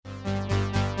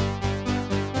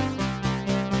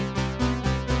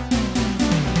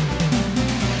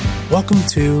Welcome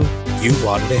to You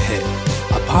Wanted a Hit,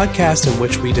 a podcast in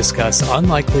which we discuss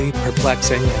unlikely,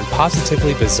 perplexing, and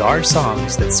positively bizarre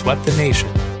songs that swept the nation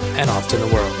and often the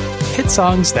world. Hit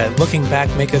songs that, looking back,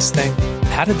 make us think,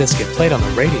 how did this get played on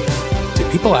the radio?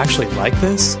 Do people actually like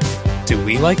this? Do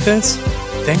we like this?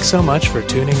 Thanks so much for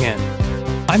tuning in.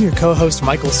 I'm your co-host,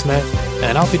 Michael Smith,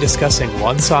 and I'll be discussing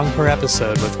one song per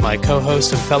episode with my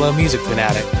co-host and fellow music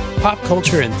fanatic, pop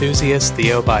culture enthusiast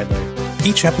Theo Beidler.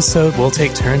 Each episode, we'll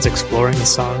take turns exploring the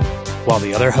song, while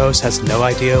the other host has no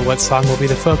idea what song will be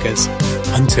the focus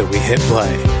until we hit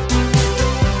play.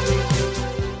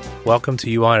 Welcome to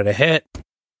You Wanted a Hit,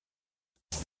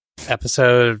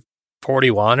 episode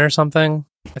 41 or something,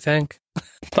 I think.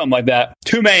 Something like that.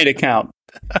 Too many to count.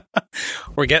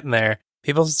 We're getting there.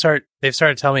 They've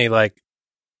started telling me, like,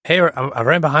 hey, I'm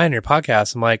right behind your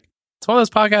podcast. I'm like, it's one of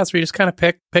those podcasts where you just kind of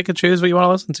pick and choose what you want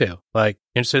to listen to. Like,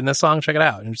 you're interested in this song? Check it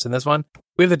out. Interested in this one?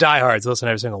 We have the diehards listen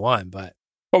to every single one, but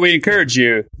we encourage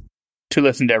you to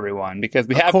listen to everyone because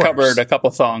we have covered a couple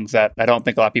songs that I don't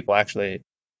think a lot of people actually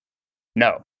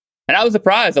know. And I was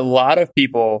surprised a lot of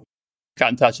people got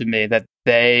in touch with me that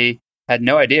they had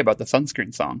no idea about the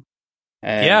Sunscreen song.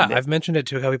 And yeah, I've mentioned it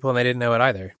to a couple people and they didn't know it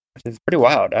either. Which is pretty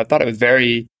wild. I thought it was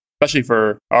very, especially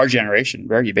for our generation,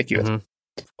 very ubiquitous. Mm-hmm.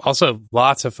 Also,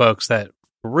 lots of folks that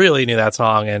really knew that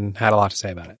song and had a lot to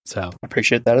say about it. So I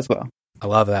appreciate that as well. I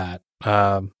love that.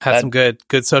 Had some good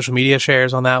social media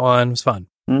shares on that one. It was fun.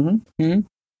 Mm-hmm. Mm-hmm.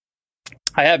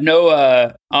 I have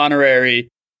no honorary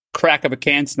crack of a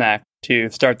can snack to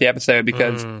start the episode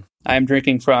because I am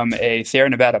drinking from a Sierra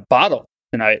Nevada bottle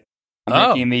tonight.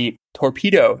 I'm drinking the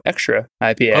Torpedo Extra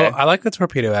IPA. Oh, I like the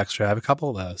Torpedo Extra. I have a couple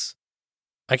of those.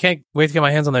 I can't wait to get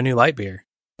my hands on their new light beer.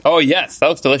 Oh, yes. That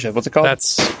was delicious. What's it called?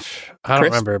 I don't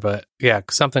remember, but yeah,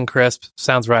 something crisp.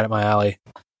 Sounds right at my alley.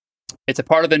 It's a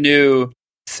part of the new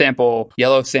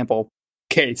yellow sample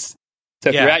case. So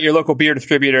if you're at your local beer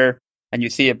distributor and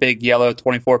you see a big yellow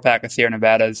 24-pack of Sierra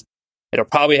Nevadas, it'll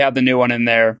probably have the new one in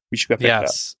there. You should go pick it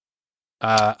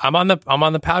up. I'm on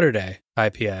the Powder Day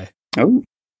IPA. Oh.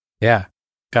 Yeah.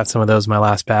 Got some of those in my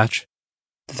last batch.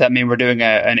 Does that mean we're doing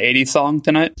an 80s song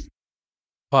tonight?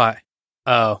 Why?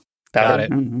 Oh. Got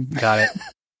it. Mm-hmm. Got it.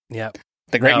 Yep.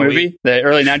 The great movie? The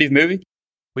early 90s movie?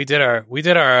 We did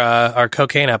our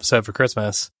cocaine episode for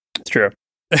Christmas. It's true.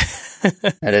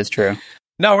 That is true.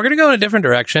 No, we're going to go in a different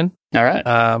direction. All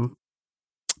right.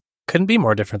 Couldn't be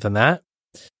more different than that.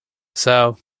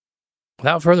 So,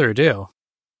 without further ado.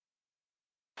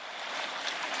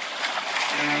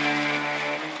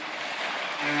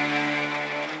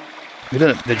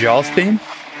 The Jaws theme?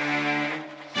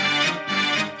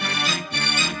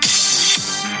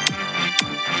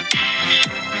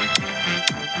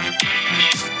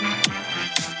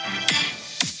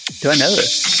 Do I know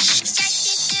this?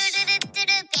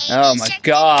 Oh my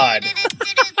god.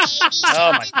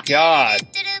 Oh my god.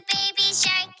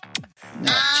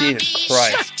 Oh, Jesus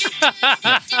Christ.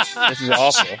 This is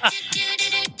awful.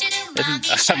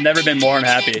 I've never been more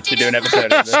unhappy to do an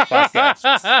episode of this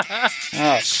podcast.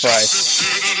 Oh, Christ.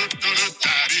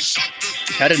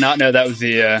 I did not know that was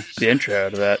the intro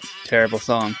to that terrible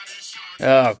song.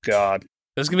 Oh, God.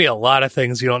 There's going to be a lot of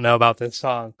things you don't know about this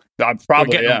song.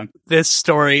 Probably, yeah. This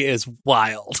story is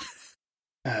wild.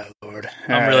 Oh, Lord.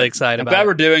 I'm really excited about it. I'm glad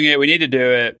we're doing it. We need to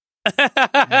do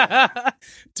it.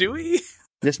 Do we?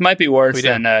 This might be worse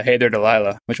than Hey There,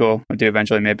 Delilah, which we'll do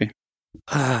eventually, maybe.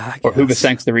 Or Who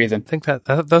Thanks the Reason. I think that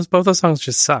both those songs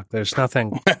just suck. There's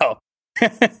nothing. Well,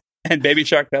 and Baby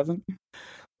Shark doesn't?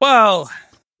 Well,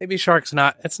 Baby Shark's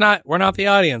not. It's not. We're not the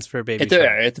audience for Baby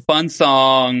Shark. It's a fun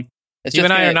song. You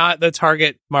and I are not the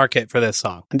target market for this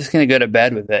song. I'm just going to go to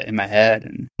bed with it in my head,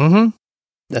 and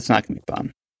that's not going to be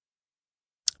fun.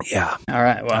 Yeah. All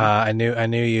right. Well, I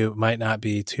knew you might not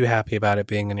be too happy about it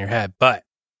being in your head, but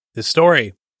the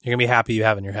story you're going to be happy you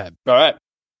have in your head. All right.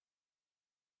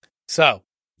 So,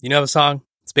 you know the song?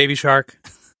 It's Baby Shark.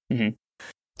 Mm-hmm.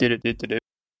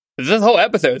 This whole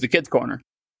episode is a kid's corner.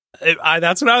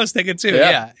 That's what I was thinking too.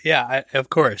 Yeah, of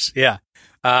course. Yeah.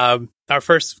 Our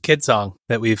first kid song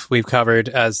that we've covered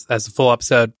as a full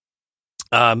episode.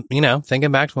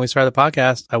 Thinking back to when we started the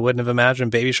podcast, I wouldn't have imagined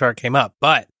Baby Shark came up,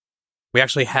 but we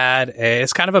actually had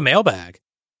it's kind of a mailbag.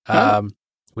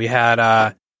 We had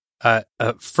a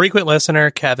frequent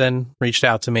listener, Kevin, reached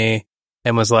out to me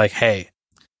and was like, "Hey,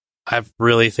 I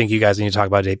really think you guys need to talk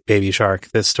about Baby Shark.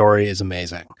 This story is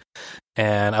amazing."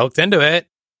 And I looked into it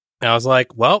and I was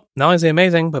like, well, not only is it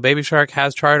amazing, but Baby Shark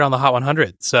has charted on the Hot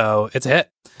 100. So it's a hit.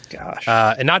 Gosh.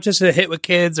 And not just a hit with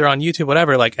kids or on YouTube,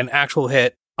 whatever, like an actual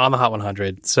hit on the Hot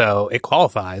 100. So it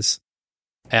qualifies.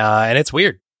 And it's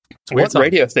weird. It's a weird what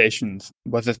radio stations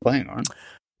was this playing on?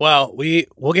 Well,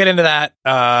 we'll get into that.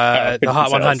 The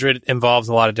Hot 100 involves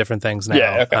a lot of different things now.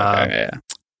 Yeah, okay, yeah.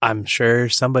 I'm sure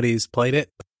somebody's played it.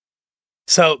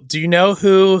 So, do you know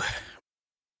who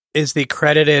is the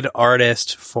credited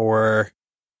artist for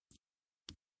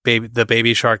the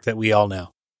Baby Shark that we all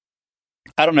know?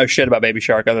 I don't know shit about Baby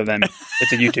Shark other than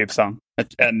it's a YouTube song.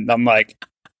 And I'm like,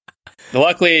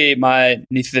 luckily my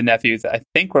nieces and nephews, I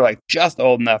think, were like just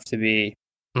old enough to be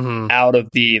out of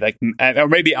the, like, or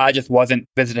maybe I just wasn't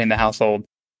visiting the household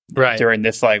during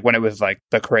this, like, when it was like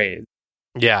the craze.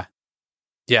 Yeah.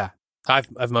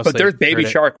 I've mostly. But there's Baby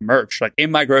Shark merch. Like,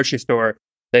 in my grocery store,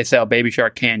 they sell Baby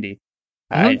Shark candy.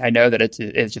 I know that it's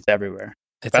just everywhere.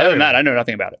 But other than that, I know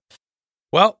nothing about it.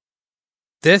 Well,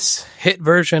 this hit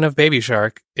version of Baby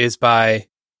Shark is by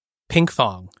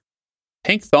Pinkfong.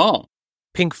 Pinkfong.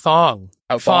 Pinkfong.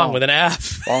 Oh, Fong with an F.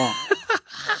 Fong.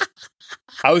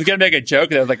 I was going to make a joke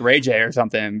that was like Ray J or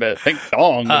something, but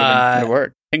Pinkfong would have been the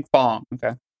word. Pinkfong.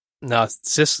 Okay. No,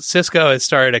 Cisco has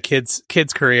started a kid's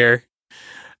career.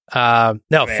 No,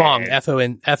 man. Fong.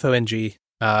 F-O-N-G.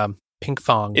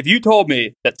 Pinkfong. If you told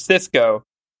me that Cisco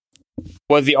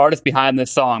was the artist behind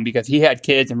this song because he had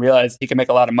kids and realized he could make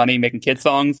a lot of money making kid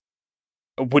songs,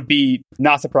 would be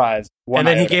not surprised. And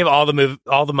then he gave all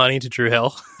the money to Drew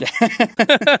Hill.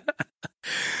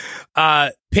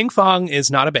 Pinkfong is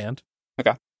not a band.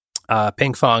 Okay.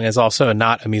 Pinkfong is also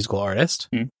not a musical artist.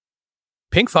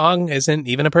 Pinkfong isn't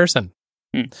even a person.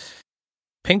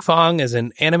 Pinkfong is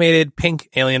an animated pink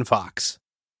alien fox.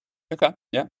 Okay.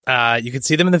 Yeah. You can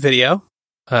see them in the video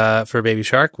for Baby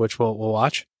Shark, which we'll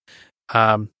watch.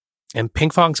 And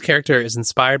Pinkfong's character is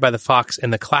inspired by the fox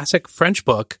in the classic French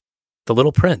book The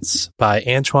Little Prince by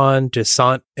Antoine de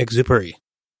Saint-Exupéry.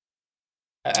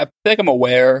 I think I'm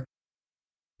aware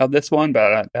of this one,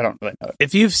 but I don't really know it.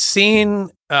 If you've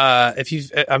seen,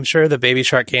 I'm sure the Baby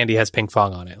Shark candy has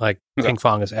Pinkfong on it. Like,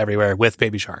 Pinkfong is everywhere with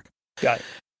Baby Shark. Got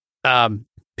it.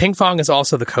 Pinkfong is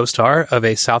also the co-star of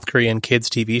a South Korean kids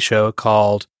TV show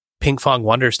called Pinkfong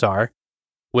Wonder Star,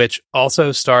 which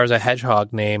also stars a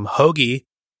hedgehog named Hoagie.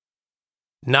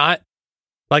 Not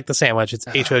like the sandwich, it's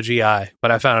H-O-G-I,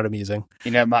 but I found it amusing.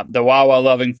 You know, the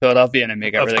Wawa-loving Philadelphian and me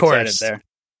got really excited there.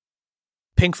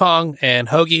 Pinkfong and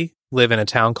Hoagie live in a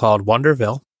town called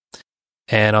Wonderville,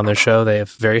 and on their show they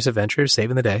have various adventures,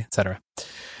 saving the day, etc.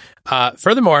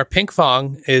 Furthermore,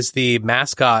 Pinkfong is the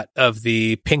mascot of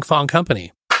the Pinkfong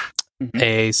Company,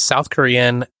 a South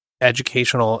Korean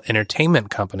educational entertainment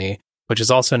company, which is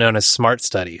also known as Smart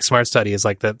Study. Smart Study is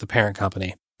like the parent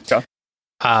company. Okay.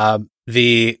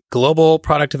 The global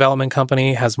product development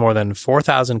company has more than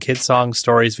 4,000 kids' songs,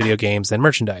 stories, video games, and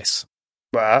merchandise.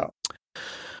 Wow.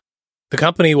 The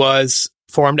company was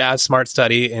formed as Smart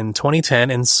Study in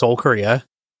 2010 in Seoul, Korea.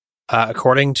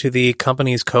 According to the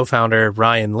company's co-founder,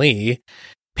 Ryan Lee,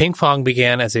 Pinkfong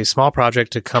began as a small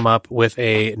project to come up with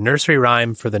a nursery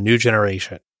rhyme for the new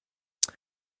generation.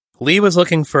 Lee was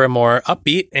looking for a more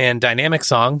upbeat and dynamic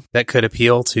song that could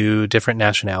appeal to different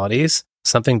nationalities,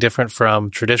 something different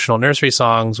from traditional nursery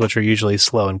songs, which are usually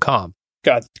slow and calm.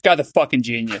 God, the fucking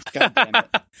genius. God damn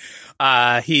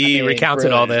it. He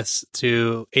recounted all this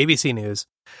to ABC News.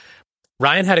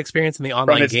 Ryan had experience in the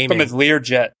online gaming. From his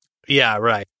Learjet. Yeah,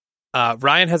 right.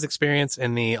 Ryan has experience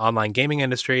in the online gaming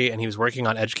industry, and he was working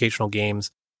on educational games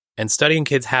and studying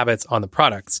kids' habits on the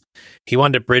products. He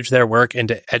wanted to bridge their work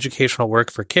into educational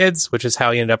work for kids, which is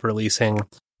how he ended up releasing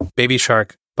Baby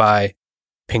Shark by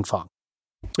Pinkfong.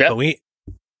 Yep. But we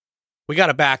got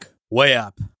to back way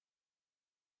up.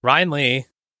 Ryan Lee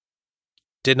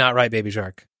did not write Baby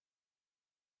Shark,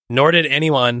 nor did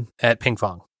anyone at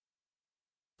Pinkfong.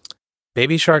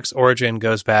 Baby Shark's origin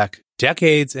goes back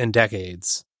decades and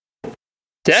decades.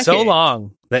 So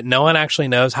long that no one actually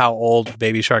knows how old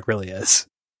Baby Shark really is.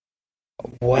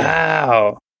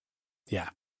 Wow. Yeah.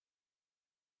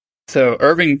 So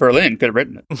Irving Berlin could have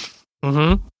written it.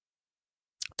 Mm-hmm.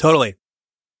 Totally.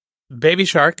 Baby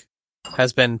Shark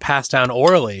has been passed down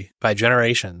orally by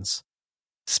generations,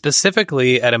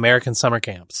 specifically at American summer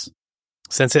camps,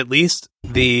 since at least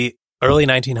the early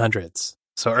 1900s.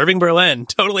 So Irving Berlin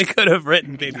totally could have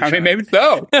written Baby Shark. I mean, maybe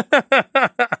so.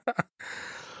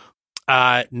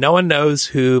 No one knows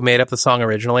who made up the song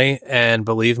originally, and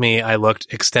believe me, I looked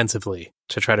extensively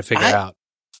to try to figure out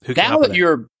who came up with it. Now that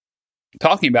you're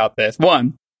talking about this,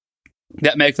 one,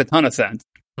 that makes a ton of sense.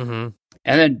 Mm-hmm.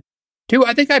 And then, two,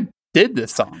 I think I did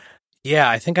this song. Yeah,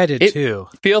 I think I did too.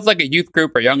 It feels like a youth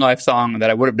group or Young Life song that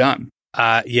I would have done.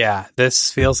 Yeah,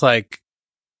 this feels like,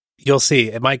 you'll see,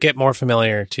 it might get more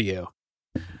familiar to you.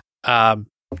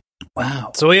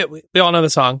 Wow. So we all know the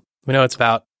song. We know what it's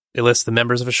about. It lists the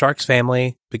members of a shark's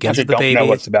family. Begins with the don't baby. know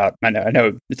what it's about. I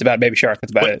know it's about a baby shark.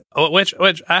 That's about it.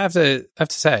 Which I have to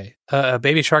say, a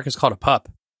baby shark is called a pup.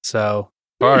 So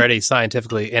we're already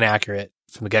scientifically inaccurate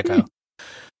from the get-go.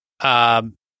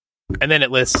 And then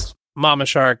it lists mama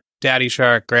shark, daddy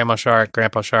shark, grandpa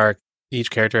shark. Each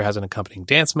character has an accompanying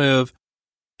dance move.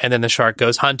 And then the shark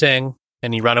goes hunting,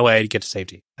 and you run away to get to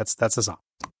safety. That's the song.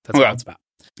 That's what it's about.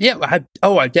 Yeah.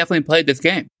 I definitely played this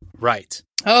game. Right.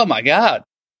 Oh my God.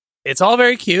 It's all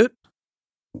very cute.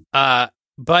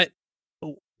 But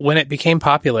when it became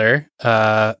popular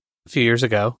a few years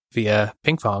ago via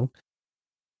Pinkfong,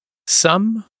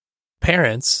 some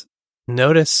parents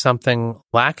noticed something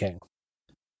lacking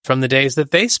from the days that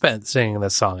they spent singing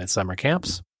this song at summer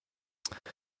camps.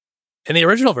 In the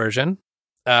original version,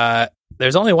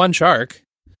 there's only one shark,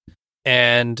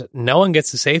 and no one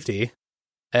gets to safety,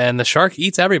 and the shark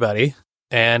eats everybody,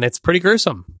 and it's pretty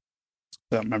gruesome.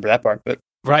 I don't remember that part, but...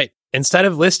 Right. Instead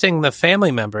of listing the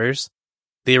family members,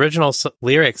 the original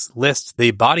lyrics list the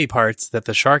body parts that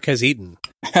the shark has eaten.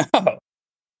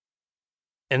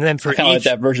 And then for I like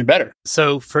that version better.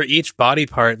 So for each body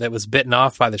part that was bitten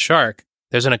off by the shark,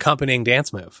 there's an accompanying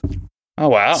dance move. Oh,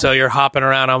 wow. So you're hopping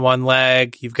around on one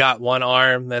leg. You've got one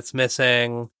arm that's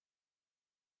missing.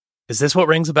 Is this what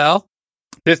rings a bell?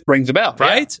 This rings a bell.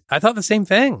 Right? Yeah. I thought the same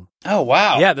thing. Oh,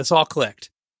 wow. Yeah, this all clicked.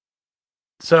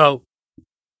 So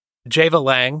Java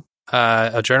Lang,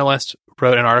 a journalist,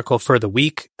 wrote an article for The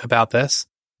Week about this,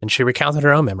 and she recounted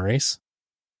her own memories.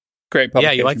 Great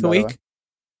publication. Yeah, you like The Week?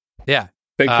 Yeah.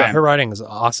 Big fan. Her writing is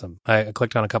awesome. I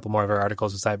clicked on a couple more of her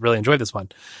articles because I really enjoyed this one.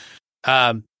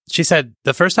 She said,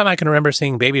 the first time I can remember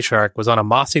seeing Baby Shark was on a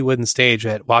mossy wooden stage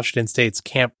at Washington State's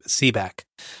Camp Seaback,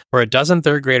 where a dozen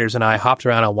third graders and I hopped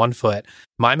around on one foot,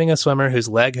 miming a swimmer whose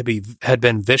leg had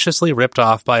been viciously ripped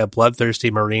off by a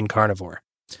bloodthirsty marine carnivore.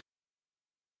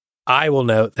 I will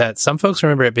note that some folks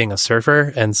remember it being a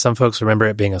surfer and some folks remember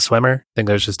it being a swimmer. I think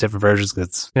there's just different versions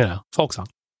because it's, folk song.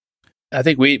 I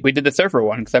think we did the surfer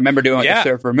one because I remember doing the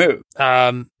surfer move.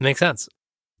 Makes sense.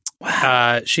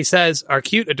 Wow. She says, our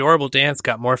cute, adorable dance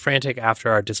got more frantic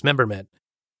after our dismemberment.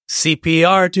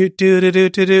 CPR, doot, doot,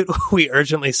 doot, doot, doot. We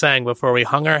urgently sang before we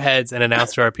hung our heads and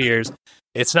announced to our peers,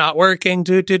 it's not working,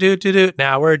 doot, doot, doot, doot, doot.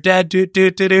 Now we're dead, doot,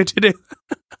 doot, doot, doot, doot.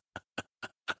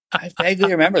 I vaguely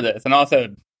remember this and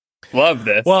also love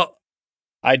this. Well,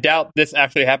 I doubt this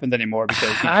actually happens anymore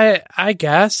because I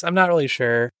guess I'm not really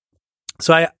sure.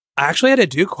 So I actually had to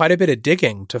do quite a bit of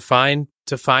digging to find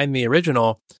the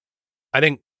original. I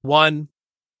think the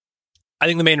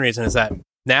main reason is that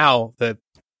now the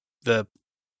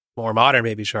more modern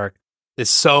Baby Shark is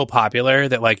so popular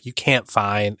that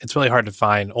it's really hard to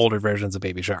find older versions of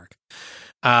Baby Shark.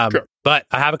 Sure. But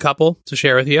I have a couple to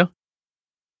share with you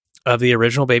of the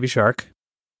original Baby Shark.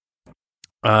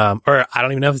 Or I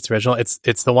don't even know if it's original.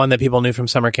 It's the one that people knew from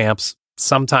summer camps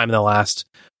sometime in the last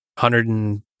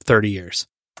 130 years.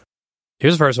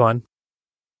 Here's the first one.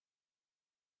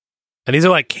 And these are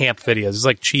like camp videos. It's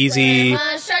like cheesy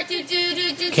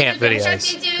camp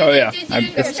videos. Oh, yeah.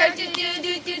 This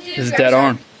is dead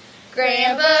on.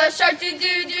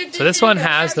 So this one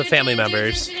has the family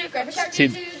members. See,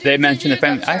 they mentioned the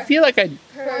family. I feel like I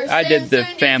did the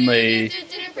family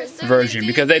version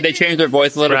because they changed their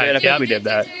voice a little bit. I think we did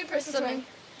that.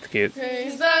 It's cute.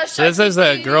 So this is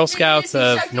the Girl Scouts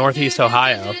of Northeast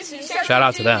Ohio. Shout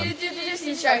out to them.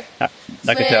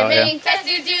 I could tell, yeah.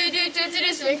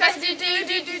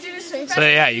 So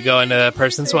yeah, you go into the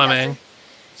person swimming.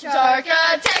 I'm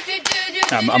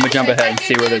going to jump ahead and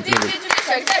see where they're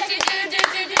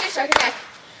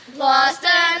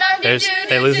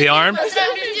They lose the arm.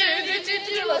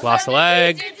 Lost the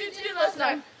leg.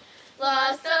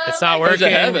 It's not working.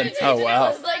 Heaven. Oh,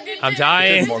 wow. I'm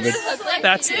dying.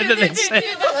 That's the thing they say.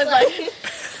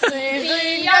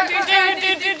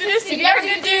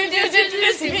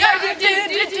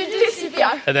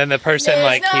 And then the person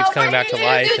keeps coming back to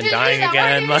life and dying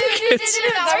again. It's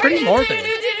pretty morbid.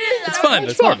 It's fun.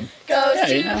 It's fun.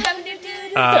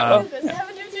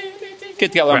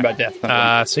 Get to learn about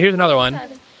death. So here's another one.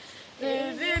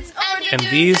 And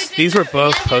these were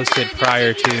both posted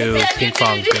prior to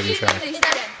Pinkfong's Baby Shark.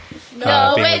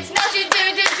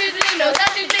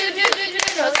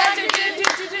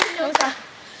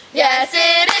 Yes,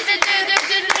 it is.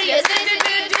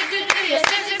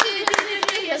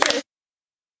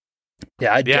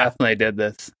 Yeah, I definitely did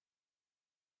this.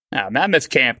 I miss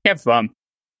camp. Camp's fun.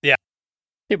 Yeah.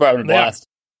 People are having a blast.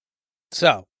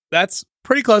 So that's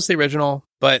pretty close to the original,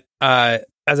 but as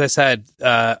I said,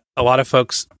 a lot of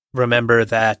folks remember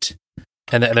that,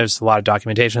 and there's a lot of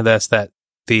documentation of this, that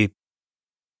the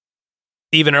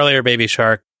even earlier Baby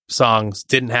Shark songs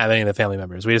didn't have any of the family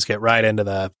members. We just get right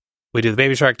into we do the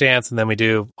Baby Shark dance, and then we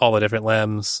do all the different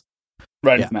limbs.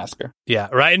 Right into the massacre. Yeah,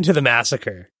 right into the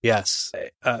massacre. Yes.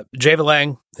 Java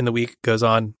Lang in the week goes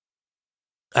on.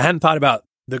 I hadn't thought about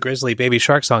the Grizzly Baby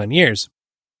Shark song in years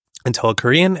until a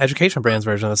Korean education brand's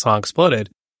version of the song exploded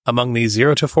among the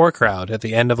 0 to 4 crowd at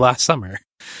the end of last summer.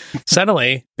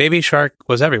 Suddenly, Baby Shark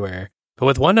was everywhere, but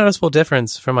with one noticeable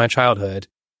difference from my childhood,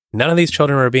 none of these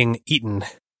children were being eaten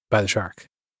by the shark.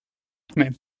 I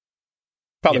mean,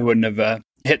 probably wouldn't have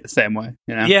hit the same way,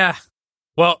 you know? Yeah.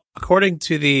 Well, according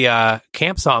to the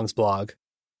Camp Songs blog,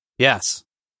 yes,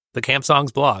 the Camp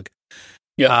Songs blog.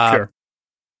 Yeah, sure.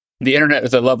 The internet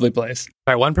is a lovely place.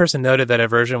 One person noted that a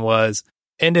version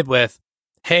ended with,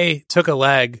 hey, took a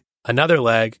leg, another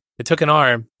leg, they took an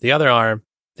arm, the other arm,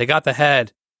 they got the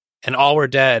head, and all were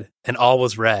dead, and all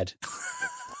was red.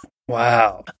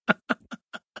 Wow.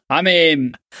 I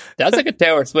mean, that's like a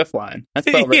Taylor Swift line. That's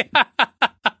well written. Yeah.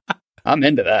 I'm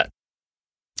into that.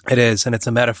 It is, and it's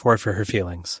a metaphor for her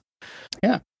feelings.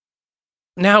 Yeah.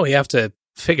 Now we have to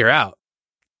figure out,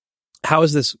 how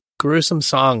is this gruesome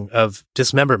song of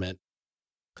dismemberment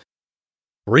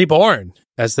reborn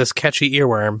as this catchy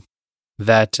earworm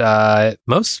that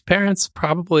most parents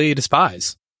probably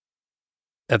despise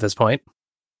at this point?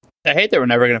 I hate that we're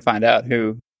never going to find out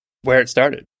where it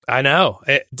started. I know.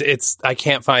 I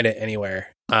can't find it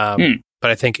anywhere. But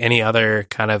I think any other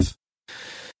kind of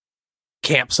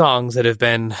camp songs that have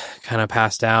been kind of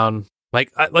passed down,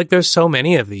 like there's so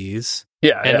many of these.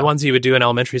 Yeah. And the ones you would do in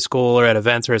elementary school or at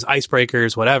events or as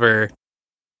icebreakers, whatever.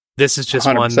 This is just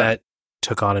 100%. One that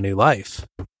took on a new life,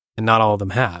 and not all of them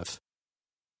have.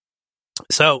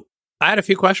 So I had a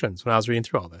few questions when I was reading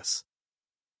through all this.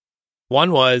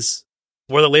 One was,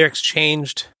 were the lyrics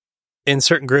changed in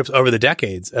certain groups over the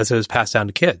decades as it was passed down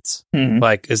to kids? Mm-hmm.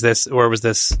 Like, was this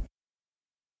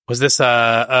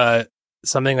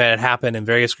something that had happened in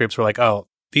various groups where, like, oh,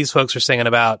 these folks are singing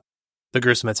about the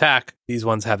gruesome attack, these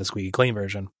ones have a squeaky clean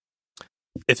version?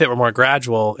 If it were more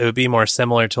gradual, it would be more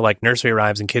similar to like nursery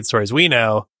rhymes and kid stories we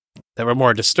know that were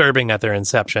more disturbing at their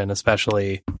inception,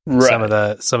 especially some of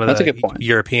the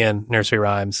European nursery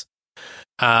rhymes.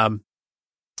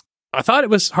 I thought it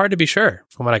was hard to be sure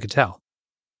from what I could tell.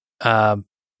 At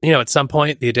some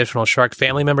point, the additional shark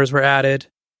family members were added.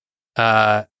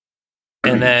 And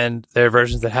then there are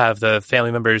versions that have the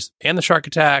family members and the shark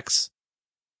attacks.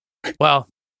 Well,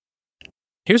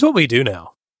 here's what we do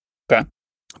know. Okay.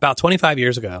 About 25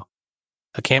 years ago,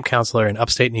 a camp counselor in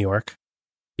upstate New York.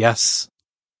 Yes,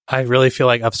 I really feel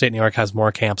like upstate New York has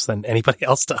more camps than anybody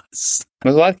else does.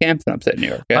 There's a lot of camps in upstate New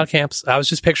York. Yeah. A lot of camps. I was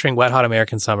just picturing Wet Hot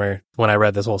American Summer when I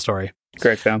read this whole story.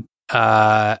 Great film.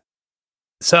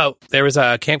 So there was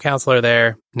a camp counselor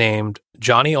there named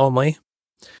Johnny Only,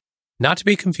 not to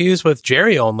be confused with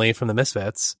Jerry Only from the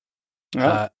Misfits.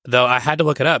 Oh. Though I had to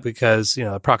look it up because,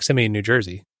 the proximity in New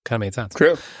Jersey kind of made sense.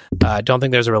 True. I don't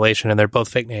think there's a relation, and they're both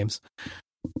fake names.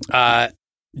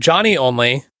 Johnny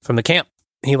Only from the camp.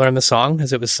 He learned the song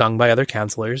as it was sung by other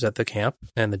counselors at the camp,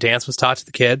 and the dance was taught to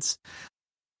the kids.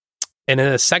 And in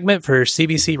a segment for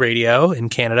CBC Radio in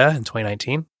Canada in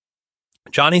 2019,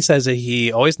 Johnny says that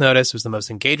he always noticed it was the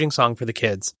most engaging song for the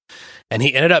kids, and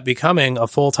he ended up becoming a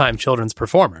full-time children's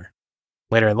performer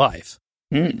later in life.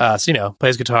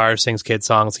 Plays guitar, sings kids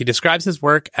songs. He describes his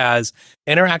work as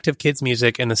interactive kids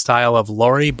music in the style of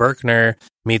Laurie Berkner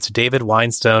meets David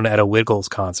Weinstein at a Wiggles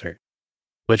concert,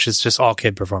 which is just all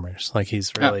kid performers. Like,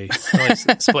 he's really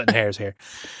splitting hairs here.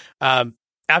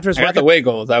 After his work at the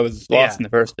Wiggles, I was lost in the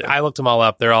first two. I looked them all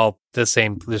up. They're all the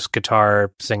same, just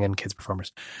guitar singing kids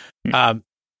performers.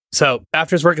 So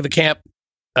after his work at the camp,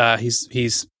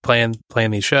 he's playing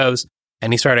these shows,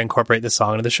 and he started to incorporate this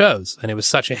song into the shows. And it was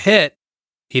such a hit,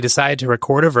 he decided to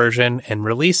record a version and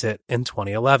release it in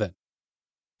 2011.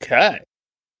 Okay.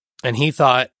 And he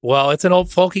thought, well, it's an old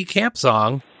folky camp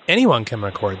song. Anyone can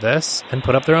record this and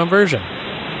put up their own version.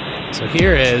 So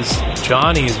here is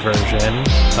Johnny's version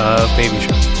of Baby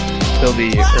Shark. Till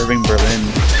the Irving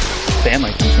Berlin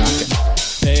family comes knocking.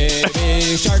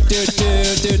 Baby shark do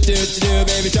do do do do,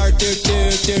 baby shark do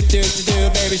do do do do,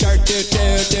 baby shark do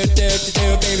do do do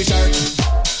do, baby shark.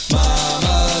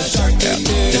 Mama shark do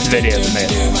do. This video is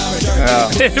amazing.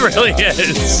 Oh, it really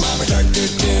is.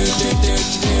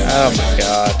 Oh my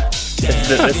god.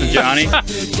 This is Johnny.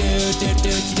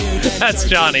 That's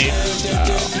Johnny. Wow.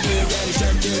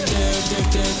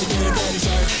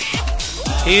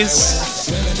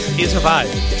 He's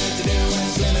revived.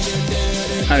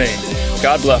 I mean,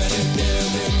 God bless him.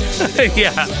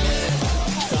 Yeah.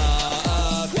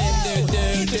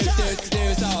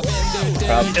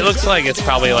 It looks like it's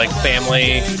probably like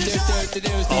family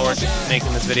forward to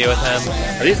making this video with him.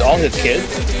 Are these all his kids?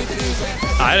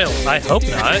 I hope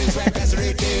not.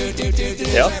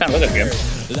 They all kind of look like him.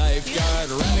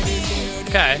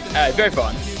 Okay. Very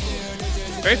fun.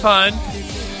 Very fun.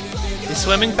 He's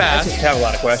swimming I fast. just have a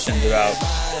lot of questions about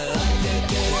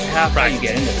how you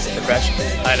get into this profession.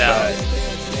 I know.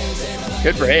 But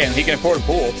good for him. He can afford a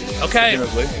pool. Okay.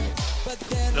 Presumably.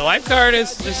 The lifeguard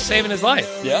is just saving his life.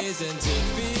 Yeah.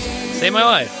 Saved my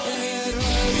life.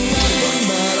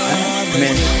 I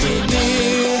mean,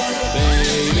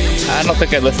 I don't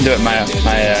think I'd listen to it in my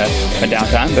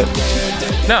downtime, but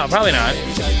No, probably not.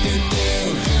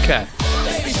 Okay.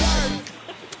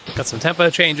 Got some tempo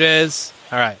changes.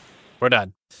 All right. We're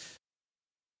done.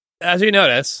 As you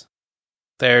notice,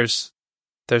 there's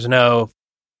no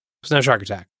shark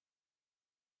attack.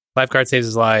 Lifeguard saves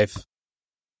his life.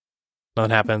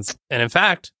 Nothing happens. And in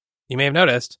fact, you may have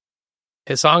noticed,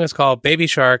 his song is called Baby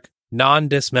Shark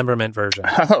Non-Dismemberment Version.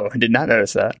 oh, I did not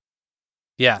notice that.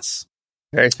 Yes.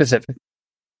 Very specific.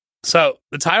 So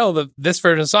the title of this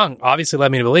version of the song obviously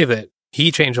led me to believe that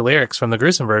he changed the lyrics from the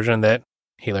gruesome version that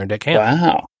he learned at camp.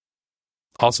 Wow.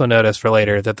 Also notice for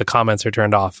later that the comments are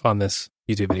turned off on this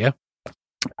YouTube video.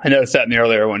 I noticed that in the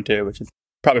earlier one too, which is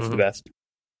probably for the best.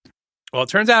 Well, it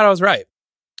turns out I was right.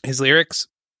 His lyrics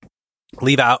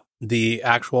leave out the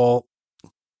actual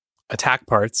attack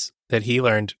parts that he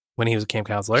learned when he was a camp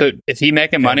counselor. So is he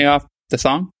making money off the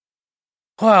song?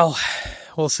 Well,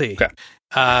 we'll see. Okay.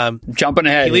 Jumping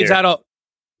ahead. He leaves here. out all,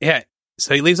 yeah.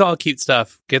 So he leaves all the cute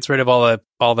stuff, gets rid of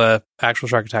all the actual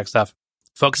shark attack stuff,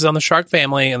 focuses on the shark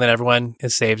family, and then everyone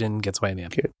is saved and gets away in the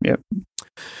end. Okay. Yep.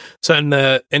 So in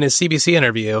his CBC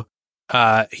interview,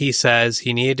 he says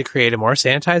he needed to create a more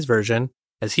sanitized version,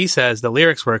 as he says the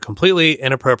lyrics were completely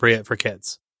inappropriate for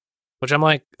kids. Which I'm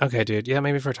like, okay, dude, yeah,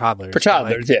 maybe for toddlers. For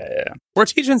toddlers, like, yeah. We're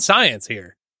teaching science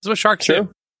here. This is what sharks do.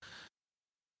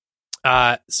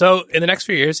 So in the next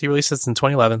few years, he released this in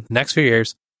 2011. Next few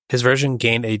years, his version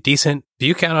gained a decent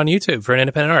view count on YouTube for an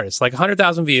independent artist. Like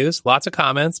 100,000 views, lots of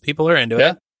comments. People are into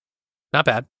it. Not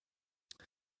bad.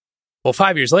 Well,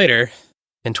 5 years later,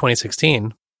 in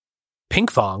 2016,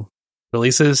 Pinkfong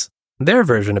releases their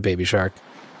version of Baby Shark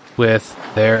with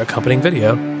their accompanying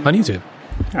video on YouTube.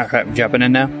 All right, I'm jumping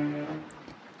in now.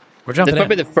 We're jumping This might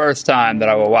be the first time that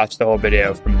I will watch the whole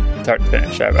video from start to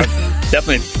finish. I've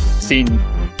definitely seen...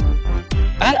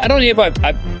 I don't know if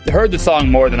I've heard the song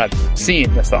more than I've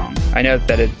seen the song. I know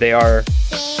that they are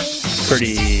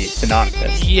pretty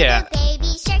synonymous. Yeah.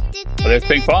 Oh, there's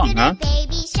Pinkfong, huh?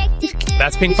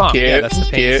 That's Pinkfong. Cute. Yeah,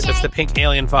 that's the pink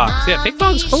alien fox. Yeah,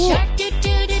 Pinkfong's cool.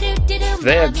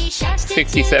 They have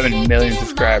 67 million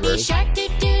subscribers.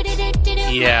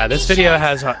 Yeah, this video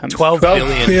has 12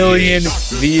 billion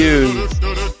views.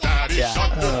 Yeah.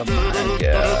 Oh my god.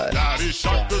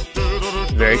 Yeah.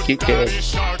 Very cute kid.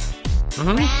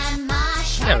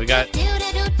 Mm-hmm. Yeah, we got...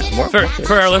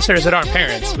 For our listeners that aren't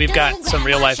parents, we've got some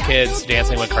real-life kids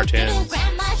dancing with cartoons,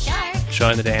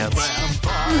 showing the dance.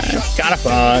 It's kind of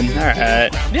fun. All right.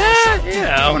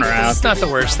 Yeah. Coming around. It's not the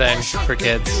worst thing for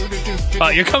kids.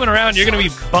 You're coming around. You're going to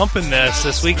be bumping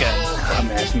this weekend. I'm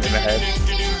asking in my head.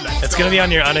 It's going to be on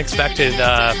your unexpected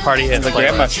party hits. The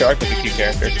Grandma Shark is a cute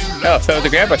character. Oh, so the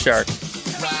Grandpa Shark.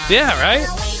 Yeah, right?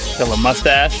 Got a little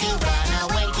mustache.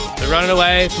 They're running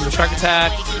away from the shark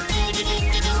attack,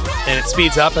 and it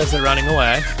speeds up as they're running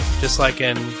away, just like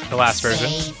in the last version.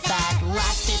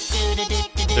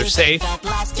 They're safe.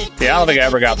 Yeah, I don't think I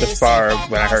ever got this far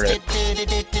when I heard it.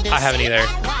 I haven't either.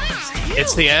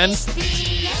 It's the end.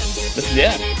 This is the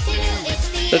end.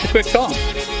 That's a quick song.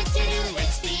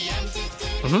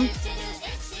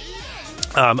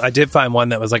 I did find one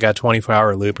that was like a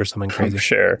 24-hour loop or something crazy. For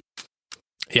sure.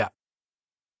 Yeah.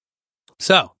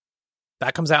 So,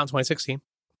 that comes out in 2016.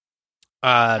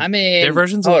 I mean, their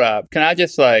versions hold up. Can I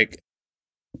just I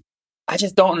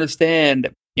just don't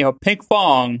understand. You know,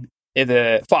 Pinkfong is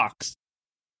a fox.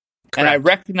 Correct. And I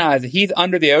recognize that he's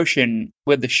under the ocean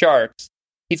with the sharks.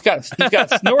 He's got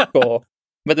a snorkel,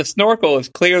 but the snorkel is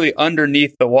clearly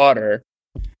underneath the water.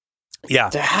 Yeah.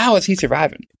 So how is he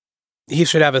surviving? He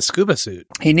should have a scuba suit.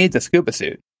 He needs a scuba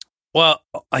suit. Well,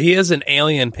 he is an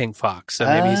alien pink fox, so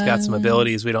maybe he's got some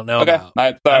abilities we don't know about.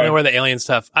 I don't know where the alien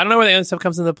stuff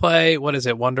comes into play. What is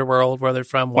it? Wonderworld, where they're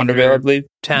from? Wonderville, I believe.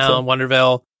 Town,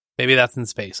 Wonderville. Maybe that's in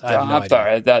space. I have no idea.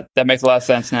 Sorry. That makes a lot of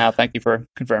sense now. Thank you for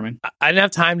confirming. I didn't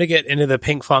have time to get into the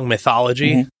Pinkfong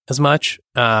mythology as much,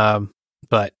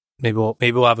 but maybe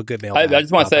we'll have a good mail. I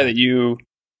just want to say that you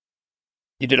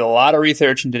did a lot of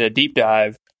research and did a deep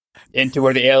dive into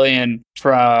where the alien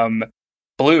from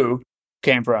Blue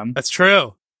came from. That's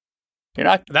true.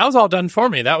 That was all done for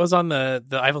me. That was on the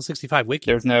Eiffel 65 wiki.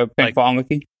 There's no Pinkfong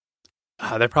wiki?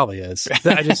 There probably is.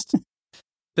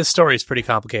 This story is pretty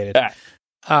complicated. It's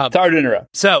hard to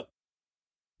interrupt. So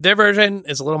their version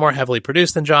is a little more heavily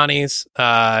produced than Johnny's,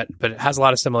 but it has a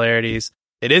lot of similarities.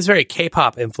 It is very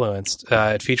K-pop influenced.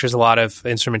 It features a lot of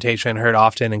instrumentation heard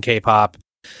often in K-pop,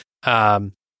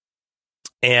 and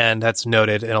that's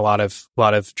noted in a lot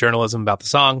of journalism about the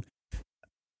song.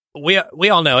 We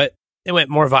all know it. It went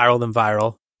more viral than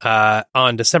viral.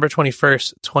 On December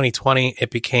 21st, 2020, it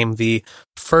became the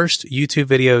first YouTube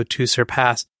video to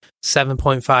surpass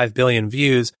 7.5 billion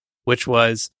views, which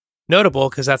was notable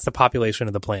because that's the population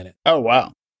of the planet. Oh,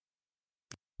 wow.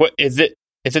 What is it?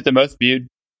 Is it the most viewed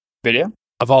video?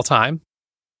 Of all time?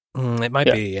 It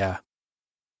might be, yeah.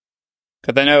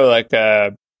 Because I know, like,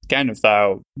 Gangnam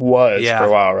Style was for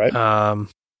a while, right?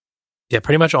 Yeah,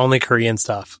 pretty much only Korean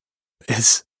stuff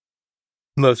is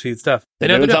most viewed stuff.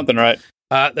 They're doing something right.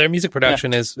 Their music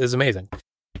production is amazing.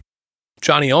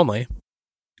 Johnny Only,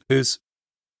 whose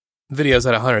video's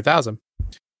at 100,000,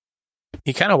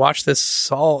 he kind of watched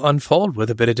this all unfold with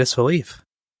a bit of disbelief.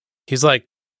 He's like,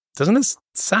 doesn't this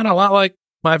sound a lot like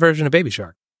my version of Baby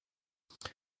Shark?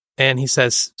 And he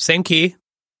says, same key.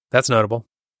 That's notable.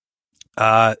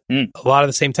 A lot of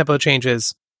the same tempo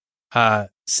changes,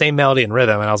 same melody and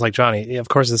rhythm. And I was like, Johnny, of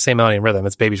course it's the same melody and rhythm.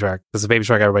 It's Baby Shark. This is Baby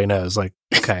Shark everybody knows. Like,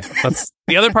 okay. That's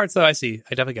the other parts though I see.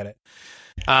 I definitely get it.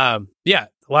 Yeah,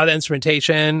 a lot of the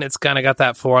instrumentation. It's kind of got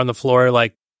that 4 on the floor,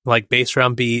 like bass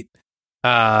drum beat.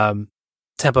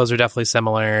 Tempos are definitely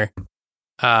similar.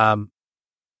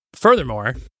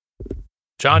 Furthermore,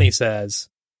 Johnny says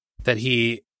that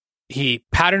he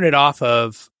patterned it off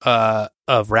of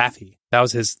Raffi. That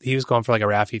was he was going for like a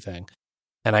Raffi thing.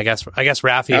 And I guess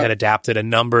Raffi had adapted a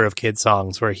number of kid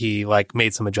songs where he like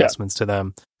made some adjustments to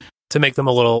them to make them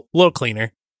a little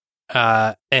cleaner.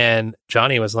 And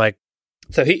Johnny was like,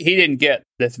 so he didn't get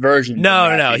this version.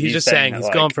 No. He's just saying he's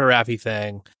going for a Raffi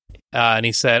thing. And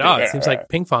he said, it seems like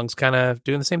Pinkfong's kind of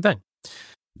doing the same thing.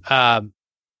 Sounds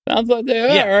like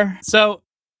they are. So,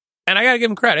 and I got to give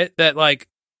him credit that like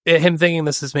him thinking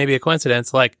this is maybe a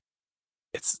coincidence, like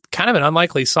it's kind of an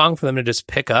unlikely song for them to just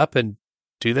pick up and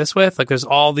do this with. Like there's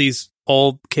all these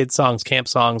old kid songs, camp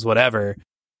songs, whatever,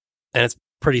 and it's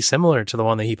pretty similar to the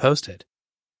one that he posted.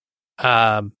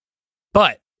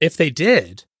 But if they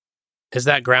did, is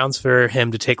that grounds for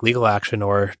him to take legal action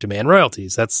or demand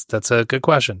royalties? That's a good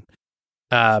question.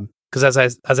 Because as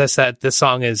I said, this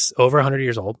song is over 100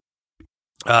 years old.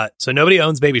 So nobody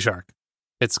owns Baby Shark.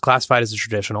 It's classified as a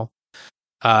traditional.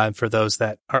 And for those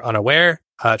that are unaware,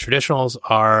 traditionals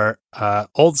are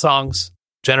old songs,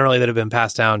 generally that have been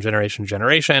passed down generation to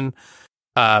generation,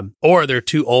 or they're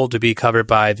too old to be covered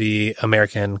by the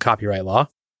American copyright law.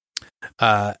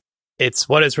 It's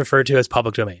what is referred to as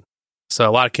public domain. So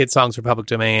a lot of kid songs are public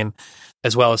domain,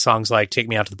 as well as songs like Take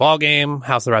Me Out to the Ball Game,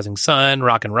 House of the Rising Sun,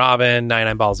 Rockin' Robin,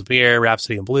 99 Bottles of Beer,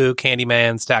 Rhapsody in Blue,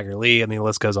 Candyman, Stagger Lee, and the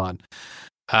list goes on.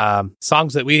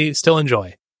 Songs that we still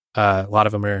enjoy. A lot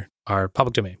of them are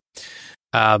public domain.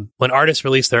 When artists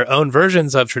release their own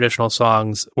versions of traditional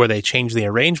songs where they change the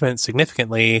arrangement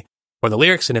significantly or the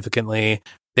lyrics significantly,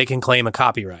 they can claim a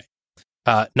copyright.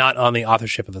 Not on the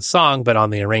authorship of the song, but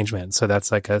on the arrangement. So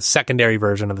that's like a secondary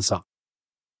version of the song.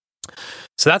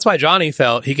 So that's why Johnny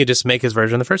felt he could just make his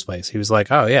version in the first place. He was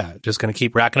like, oh yeah, just going to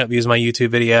keep racking up views on my YouTube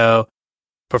video,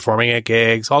 performing at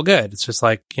gigs, all good. It's just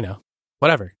like,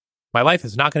 whatever. My life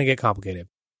is not going to get complicated.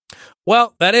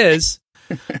 Well, that is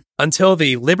until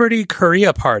the Liberty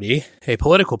Korea Party, a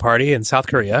political party in South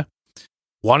Korea,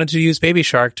 wanted to use Baby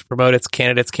Shark to promote its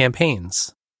candidates'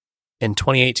 campaigns in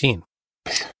 2018.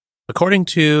 According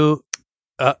to...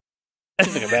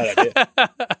 Sounds like a bad idea.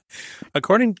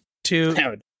 According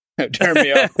to... Turn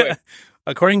me off quick.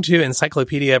 According to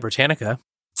Encyclopedia Britannica,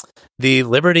 the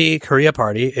Liberty Korea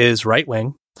Party is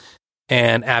right-wing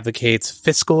and advocates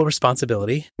fiscal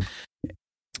responsibility.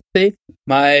 See,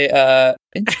 my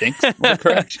instincts were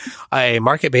correct. A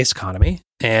market-based economy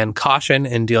and caution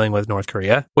in dealing with North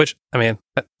Korea, which, I mean,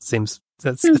 that seems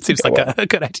like a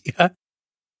good idea.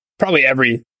 Probably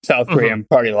every South Korean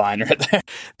party line right there.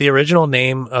 The original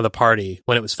name of the party,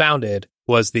 when it was founded,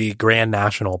 was the Grand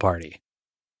National Party.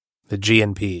 The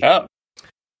GNP. Oh.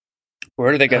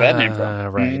 Where did they get that name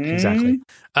from? Right, exactly.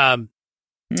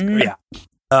 Yeah.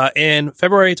 In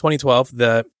February 2012,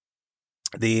 the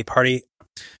party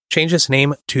changed its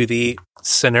name to the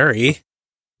Senuri,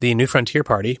 the New Frontier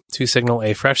Party, to signal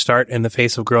a fresh start in the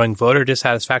face of growing voter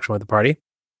dissatisfaction with the party.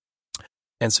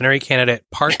 And Senuri candidate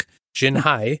Park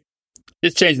Jin-hae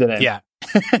just change the name. Yeah.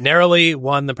 Narrowly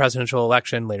won the presidential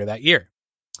election later that year.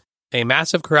 A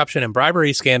massive corruption and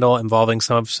bribery scandal involving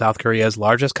some of South Korea's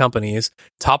largest companies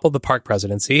toppled the Park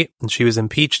presidency, and she was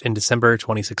impeached in December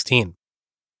 2016.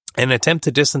 In an attempt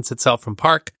to distance itself from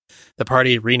Park, the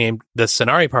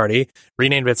Sonari Party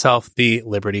renamed itself the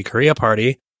Liberty Korea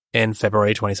Party in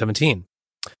February 2017.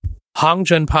 Hong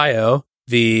Junpyo,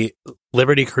 the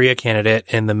Liberty Korea candidate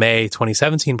in the May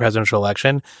 2017 presidential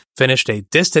election, finished a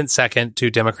distant second to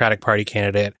Democratic Party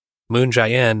candidate Moon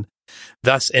Jae-in,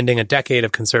 thus ending a decade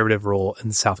of conservative rule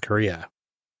in South Korea.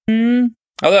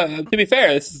 Although, to be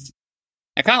fair,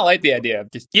 I kind of like the idea of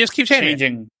you just keep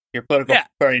changing your political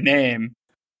party name.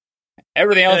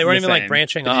 Everything else, they weren't even same, like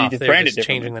branching off; they were just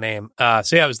changing the name.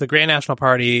 So yeah, it was the Grand National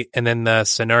Party, and then the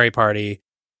Sonari Party,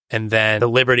 and then the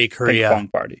Liberty Korea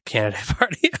Pinkfong Party candidate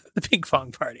party, the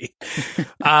Pinkfong Party.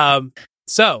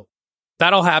 So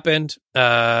that all happened.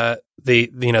 The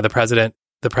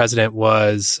president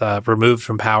was removed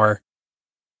from power,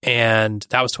 and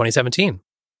that was 2017.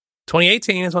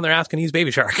 2018 is when they're asking to use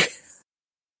Baby Shark.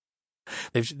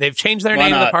 they've changed their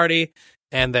name of the party,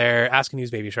 and they're asking to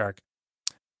use Baby Shark.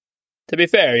 To be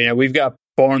fair, we've got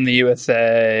Born the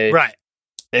USA. Right.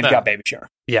 They've got Baby Shark.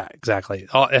 Yeah, exactly.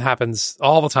 It happens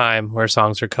all the time where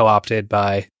songs are co-opted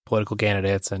by political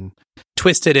candidates and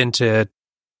twisted into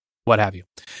what have you.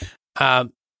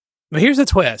 But here's a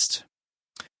twist.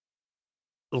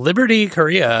 Liberty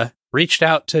Korea reached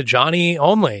out to Johnny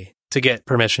only to get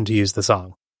permission to use the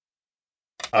song.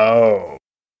 Oh.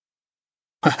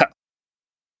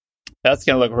 That's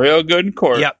going to look real good in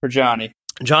court for Johnny.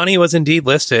 Johnny was indeed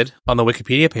listed on the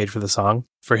Wikipedia page for the song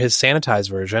for his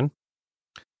sanitized version,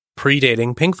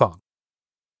 predating Pinkfong.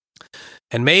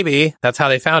 And maybe that's how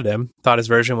they found him, thought his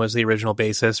version was the original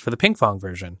basis for the Pinkfong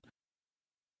version.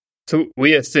 So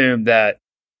we assume that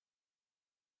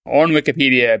on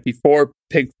Wikipedia, before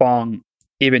Pinkfong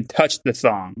even touched the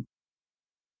song,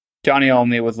 Johnny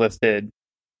Only was listed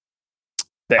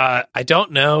there. I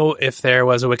don't know if there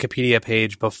was a Wikipedia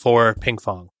page before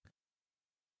Pinkfong.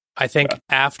 I think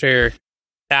after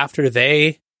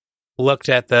they looked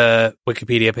at the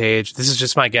Wikipedia page, this is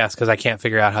just my guess because I can't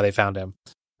figure out how they found him.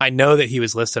 I know that he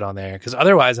was listed on there because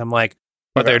otherwise I'm like,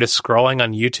 they're just scrolling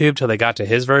on YouTube till they got to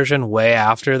his version way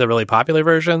after the really popular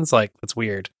versions. Like, that's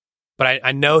weird. But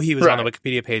I know he was on the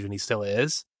Wikipedia page and he still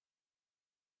is.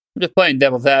 I'm just playing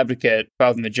devil's advocate. If I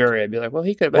was in the jury, I'd be like, well,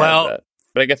 he could have had that.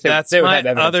 But I guess they would have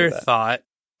evidence other of that. thought.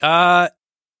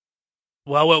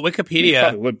 Well, what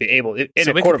Wikipedia would be able in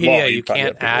so a court of law, Wikipedia, you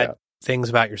can't add things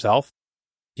about yourself.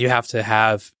 You have to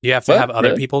have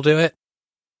other people do it.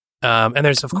 And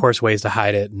there's of course ways to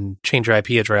hide it and change your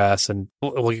IP address and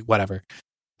whatever.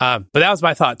 But that was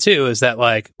my thought too. Is that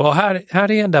like, well, how did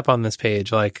he end up on this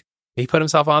page? Like, he put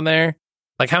himself on there.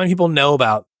 Like, how many people know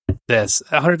about this?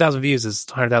 100,000 views is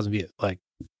 100,000 views. Like,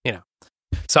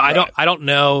 So I don't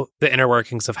know the inner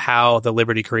workings of how the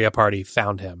Liberty Korea Party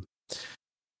found him.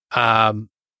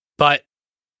 But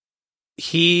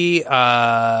he,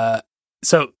 the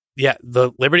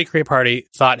Liberty Korea Party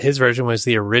thought his version was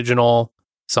the original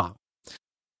song.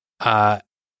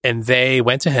 And they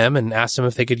went to him and asked him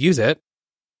if they could use it.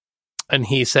 And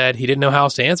he said he didn't know how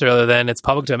else to answer other than it's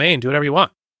public domain. Do whatever you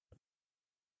want.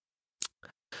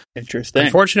 Interesting.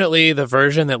 Unfortunately, the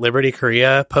version that Liberty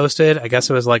Korea posted, I guess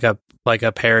it was like a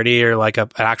parody or like an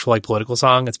actual like political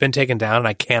song. It's been taken down and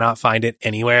I cannot find it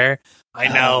anywhere. I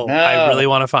know. No. I really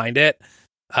want to find it.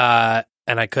 And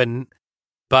I couldn't.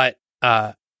 But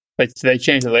did they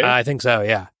change the lyrics? I think so,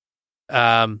 yeah.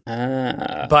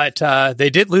 But they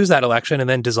did lose that election and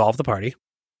then dissolve the party.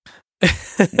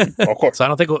 Of course. So I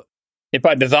don't think if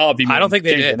I dissolved, I don't think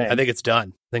they did. I think it's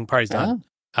done. I think the party's done.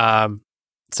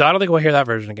 So I don't think we'll hear that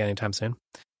version again anytime soon.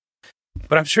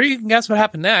 But I'm sure you can guess what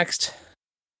happened next.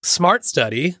 Smart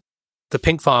Study, the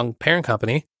Pinkfong parent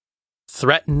company,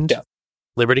 threatened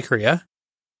Liberty Korea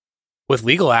with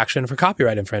legal action for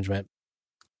copyright infringement.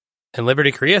 And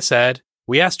Liberty Korea said,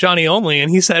 we asked Johnny only,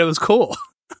 and he said it was cool.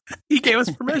 He gave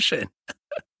us permission.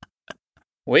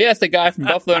 We asked a guy from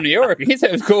Buffalo, New York, and he said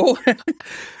it was cool.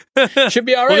 Should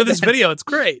be all right. Look at this video. It's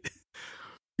great.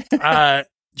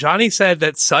 Johnny said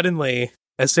that suddenly,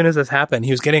 as soon as this happened,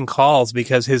 he was getting calls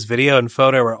because his video and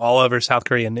photo were all over South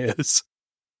Korean news.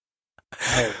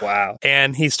 Oh, wow.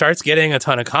 And he starts getting a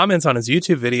ton of comments on his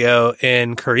YouTube video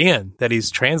in Korean that he's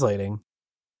translating.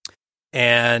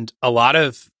 And a lot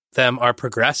of them are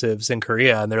progressives in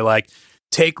Korea. And they're like,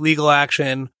 take legal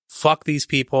action. Fuck these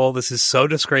people. This is so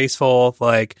disgraceful.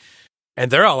 Like,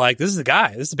 and they're all like, this is the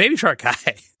guy. This is the Baby Shark guy.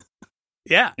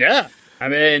 Yeah. Yeah. I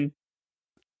mean,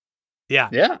 yeah.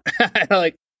 Yeah.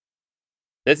 Like,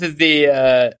 this is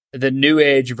the new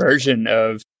age version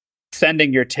of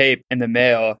sending your tape in the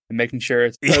mail and making sure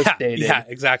it's post-dated. Yeah,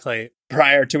 exactly.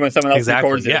 Prior to when someone else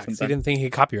records it. Yeah, he didn't think he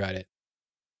could copyright it.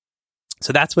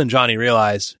 So that's when Johnny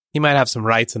realized he might have some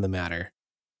rights in the matter.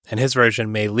 and his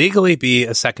version may legally be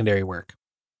a secondary work.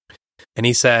 And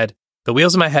he said, the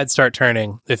wheels in my head start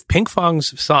turning. If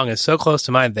Pinkfong's song is so close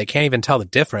to mine, they can't even tell the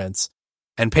difference.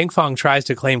 And Pinkfong tries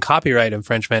to claim copyright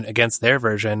infringement against their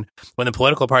version when the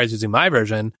political party is using my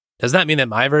version. Does that mean that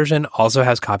my version also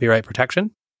has copyright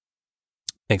protection?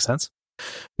 Makes sense.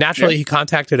 Naturally, He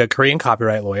contacted a Korean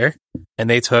copyright lawyer, and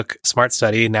they took Smart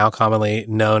Study, now commonly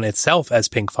known itself as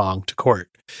Pinkfong, to court.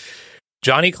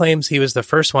 Johnny claims he was the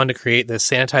first one to create this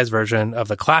sanitized version of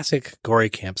the classic gory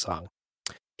camp song.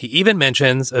 He even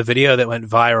mentions a video that went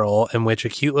viral in which a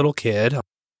cute little kid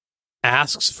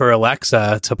asks for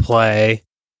Alexa to play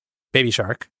Baby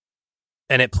Shark,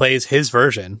 and it plays his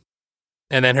version,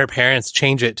 and then her parents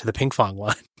change it to the Pinkfong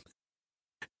one.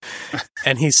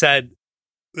 And he said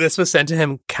this was sent to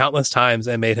him countless times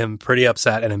and made him pretty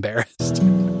upset and embarrassed.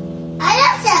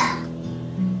 Alexa!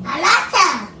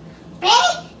 Alexa!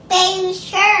 Play Baby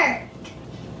Shark!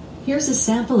 Here's a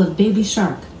sample of Baby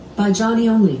Shark by Johnny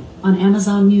Only on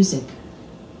Amazon Music.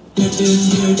 Oh, this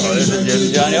is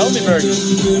the Johnny Only version.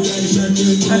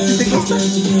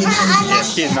 Yeah,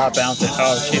 she's not bouncing.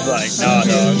 Oh, she's like, no,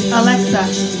 no.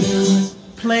 Alexa,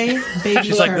 play Baby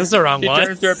She's Shark. like, this is the wrong She one.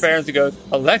 turns to her parents and goes,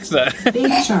 Alexa.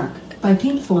 Baby Shark by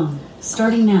Pinkfong,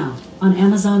 starting now on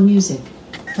Amazon Music.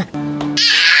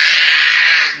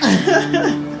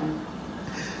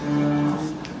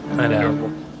 I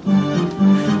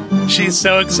know. She's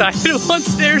so excited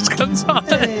once theirs comes on.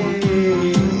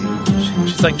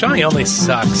 She's like, Johnny Only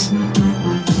sucks.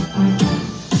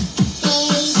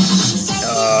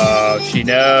 Oh, she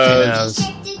knows.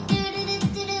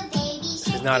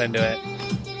 She's not into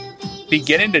it.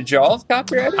 Beginning to Jaws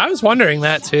copyright? I was wondering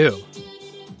that too.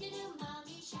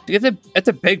 It's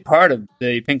a big part of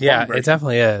the Pinkfong Yeah, version. it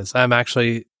definitely is. I'm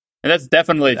actually, And that's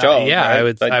definitely Jaws. yeah, right? I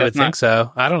would That's think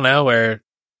so. I don't know where.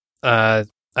 I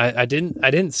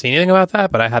didn't see anything about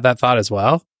that, but I had that thought as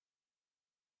well.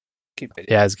 Keep it.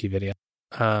 Yeah, it's a key video.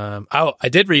 I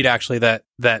did read actually that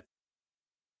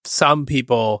some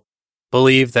people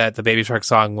believe that the Baby Shark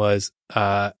song was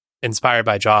inspired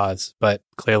by Jaws, but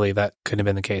clearly that couldn't have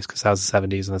been the case because that was the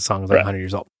 70s and the song was like 100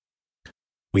 years old.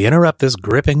 We interrupt this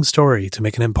gripping story to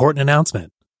make an important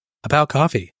announcement about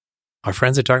coffee. Our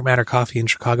friends at Dark Matter Coffee in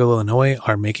Chicago, Illinois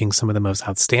are making some of the most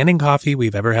outstanding coffee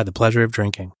we've ever had the pleasure of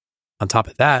drinking. On top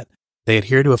of that, they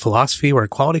adhere to a philosophy where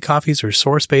quality coffees are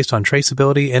sourced based on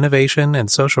traceability, innovation, and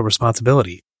social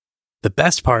responsibility. The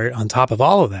best part on top of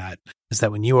all of that is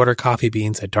that when you order coffee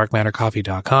beans at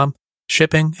darkmattercoffee.com,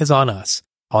 shipping is on us.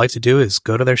 All you have to do is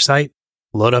go to their site,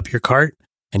 load up your cart,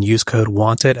 and use code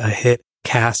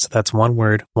WANTEDAHITCAST. That's one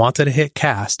word,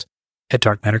 WANTEDAHITCAST at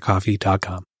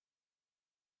darkmattercoffee.com.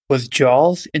 Was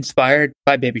Jaws inspired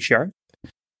by Baby Shark?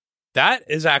 That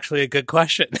is actually a good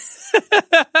question.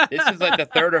 This is like the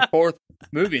third or fourth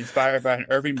movie inspired by an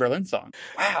Irving Berlin song.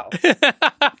 Wow.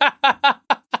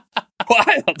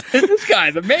 Wild. This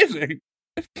guy's amazing.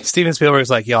 Steven Spielberg's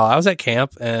like, y'all, I was at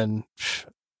camp and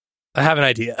I have an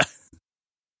idea.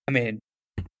 I mean,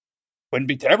 wouldn't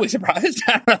be terribly surprised.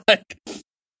 Like,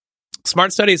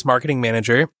 Smart Study's marketing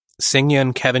manager,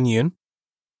 Singyun Kevin Yoon,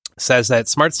 says that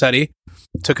Smart Study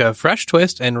took a fresh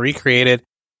twist and recreated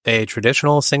a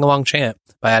traditional sing-along chant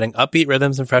by adding upbeat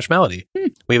rhythms and fresh melody.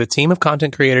 We have a team of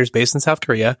content creators based in South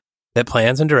Korea that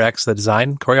plans and directs the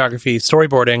design, choreography,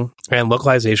 storyboarding, and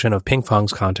localization of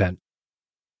Pinkfong's content.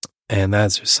 And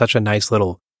that's just such a nice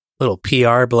little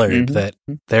PR blurb that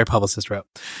their publicist wrote.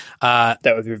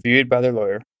 That was reviewed by their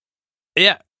lawyer.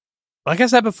 Yeah. Like I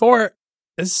said before,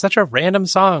 this is such a random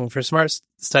song for Smart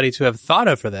Study to have thought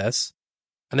of for this.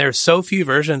 And there are so few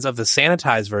versions of the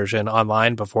sanitized version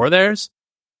online before theirs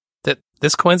that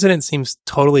this coincidence seems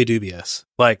totally dubious.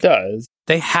 Like, It does.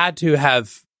 they had to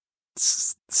have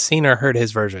seen or heard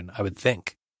his version, I would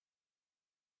think.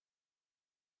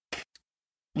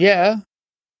 Yeah.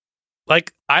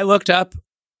 Like, I looked up,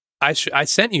 I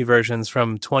sent you versions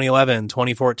from 2011,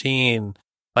 2014,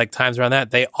 like times around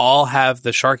that. They all have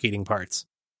the shark eating parts.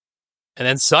 And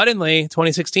then suddenly,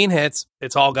 2016 hits,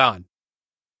 it's all gone.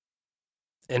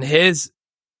 And his...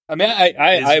 I mean,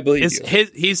 I believe you.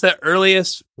 He's the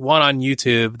earliest one on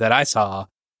YouTube that I saw.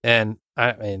 And,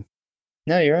 I mean...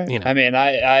 No, you're right. You know. I mean,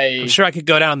 I'm sure I could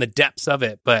go down the depths of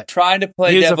it, but... trying to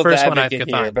play He's the devil's first one I advocate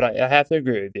could here, find. but I have to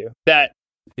agree with you. That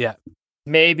Yeah.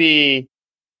 maybe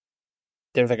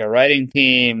there's like a writing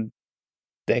team,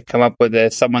 they come up with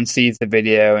this, someone sees the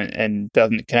video and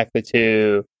doesn't connect the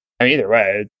two. I mean, either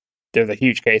way, there's a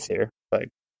huge case here. Like,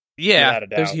 Yeah, without a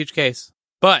doubt. there's a huge case.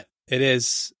 But it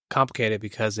is complicated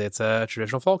because it's a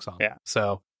traditional folk song. Yeah.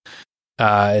 So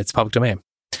it's public domain.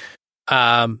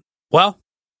 Well,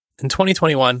 in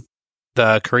 2021,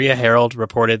 the Korea Herald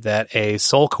reported that a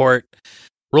Seoul court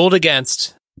ruled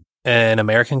against an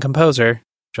American composer,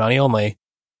 Johnny Only,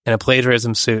 in a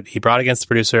plagiarism suit he brought against the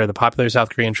producer of the popular South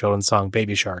Korean children's song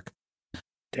Baby Shark.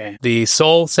 Damn. The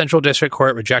Seoul Central District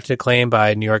Court rejected a claim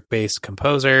by New York-based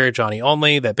composer Johnny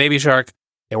Only that Baby Shark,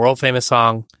 a world-famous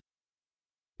song,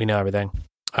 we know everything,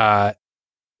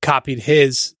 copied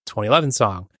his 2011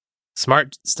 song.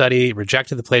 Smart Study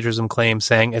rejected the plagiarism claim,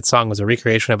 saying its song was a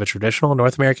recreation of a traditional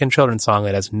North American children's song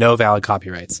that has no valid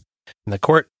copyrights. And the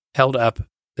court held up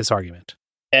this argument.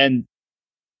 And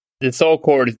the Seoul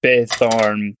court is based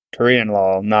on Korean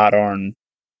law, not on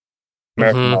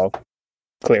American law,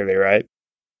 clearly, right?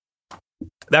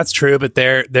 That's true, but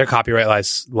their copyright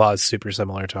law is super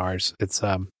similar to ours. It's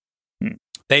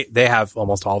they have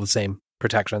almost all the same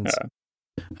protections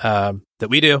that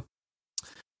we do.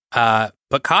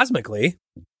 But cosmically,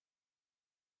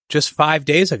 just 5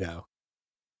 days ago,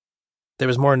 there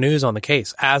was more news on the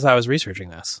case as I was researching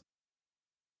this.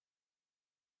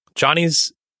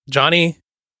 Johnny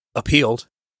appealed,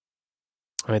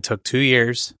 and it took 2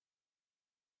 years.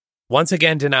 Once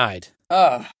again denied.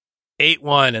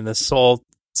 8-1 in the Seoul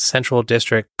Central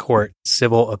District Court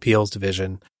Civil Appeals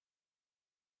Division.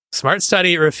 Smart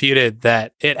Study refuted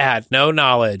that it had no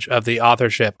knowledge of the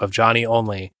authorship of Johnny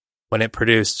Only when it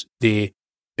produced the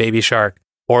Baby Shark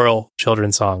oral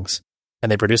children's songs,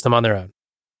 and they produced them on their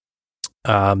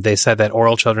own. They said that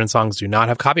oral children's songs do not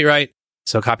have copyright,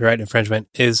 so copyright infringement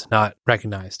is not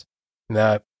recognized.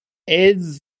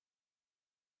 Is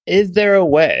there a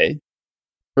way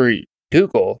for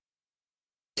Google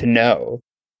to know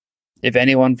if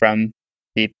anyone from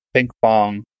the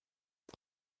Pinkfong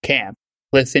camp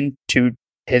listened to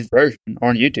his version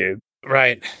on YouTube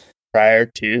right prior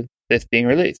to this being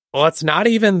released? Well, it's not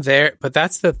even there, but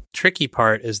that's the tricky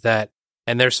part is that,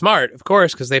 and they're smart, of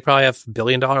course, because they probably have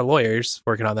billion-dollar lawyers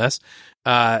working on this.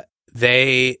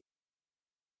 They're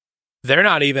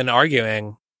not even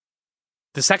arguing.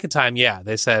 The second time,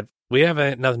 they said, we have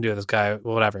nothing to do with this guy,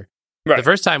 whatever. Right. The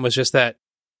first time was just that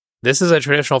this is a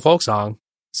traditional folk song,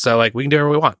 so like we can do whatever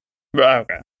we want. Right,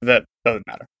 okay. That doesn't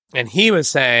matter. And he was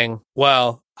saying,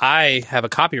 well, I have a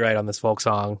copyright on this folk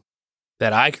song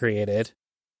that I created.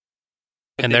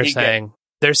 And they're saying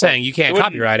you can't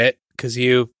copyright it because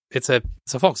it's a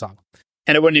folk song.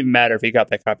 And it wouldn't even matter if he got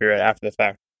that copyright after the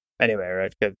fact anyway,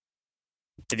 right?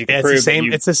 If you can it's prove the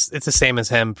same. It's the same as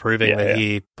him proving that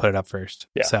he put it up first.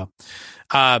 Yeah. So,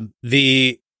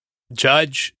 the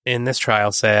judge in this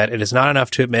trial said it is not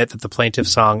enough to admit that the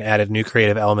plaintiff's song added new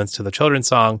creative elements to the children's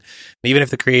song. Even if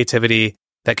the creativity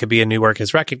that could be a new work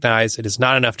is recognized, it is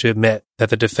not enough to admit that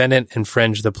the defendant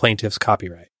infringed the plaintiff's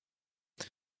copyright.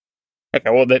 Okay,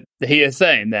 well, he is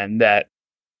saying then that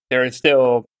there is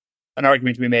still an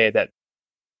argument to be made that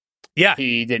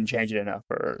he didn't change it enough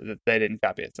or that they didn't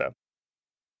copy it. So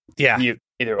either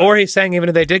way. Or he's saying even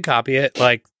if they did copy it,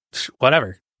 like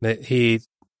whatever, that he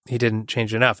didn't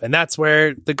change it enough, and that's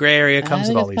where the gray area comes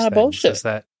with all these things. Bullshit. Is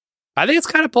that I think it's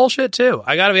kind of bullshit too.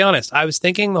 I got to be honest. I was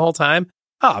thinking the whole time,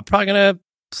 I'm probably gonna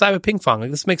side with Pinkfong.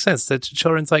 Like this makes sense. It's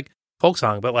children's like folk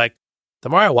song, but like the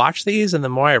more I watched these and the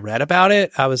more I read about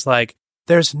it, I was like,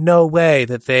 there's no way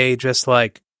that they just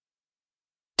like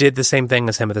did the same thing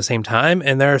as him at the same time.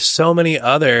 And there are so many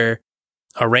other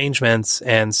arrangements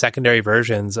and secondary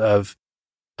versions of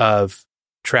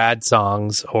trad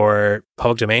songs or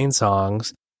public domain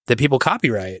songs that people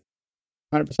copyright.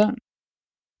 100%. It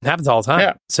happens all the time.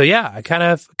 Yeah. So I kind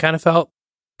of felt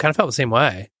the same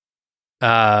way.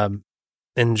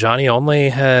 And Johnny Only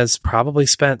has probably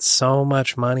spent so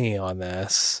much money on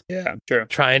this. Yeah, true.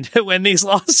 Trying to win these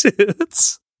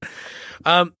lawsuits.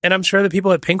 And I'm sure the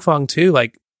people at Pinkfong too,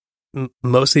 like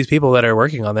most of these people that are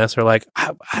working on this are like,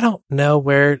 I don't know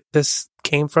where this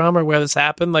came from or where this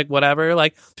happened. Like whatever,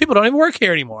 like people don't even work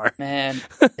here anymore. Man,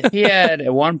 if he had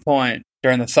at one point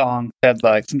during the song said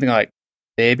like something like,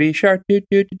 Baby Shark, do,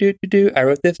 do, do, do, do, do. I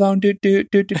wrote this song, do, do,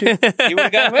 do, do, do. He would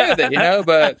have gotten away with it,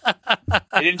 but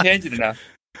he didn't change it enough.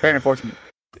 Very unfortunate.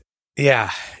 Yeah,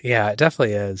 it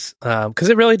definitely is. Because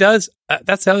it really does.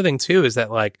 That's the other thing, too, is that,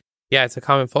 like, it's a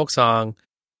common folk song.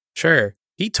 Sure.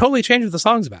 He totally changed what the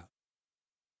song's about.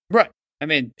 Right. I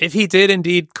mean, if he did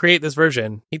indeed create this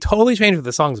version, he totally changed what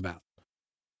the song's about.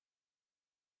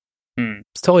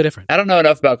 It's totally different. I don't know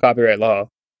enough about copyright law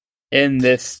in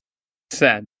this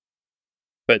sense.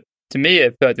 To me, I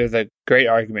feel like there's a great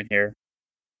argument here.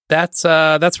 That's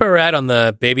where we're at on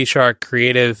the Baby Shark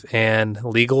creative and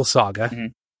legal saga. Mm-hmm.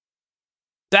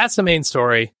 That's the main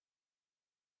story.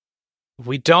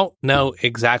 We don't know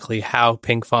exactly how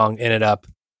Pinkfong ended up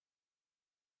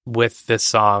with this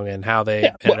song and how they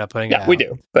ended up putting it out. We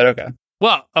do, but okay.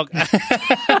 Well, okay.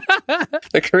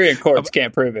 The Korean courts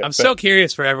can't prove it. I'm so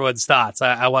curious for everyone's thoughts.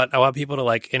 I want people to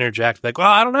like interject, like, well,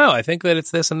 I don't know. I think that it's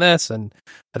this and this, and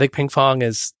I think Pinkfong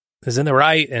is in the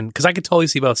right, and because I could totally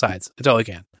see both sides. I totally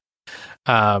can.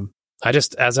 I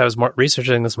just, as I was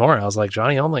researching this more, I was like,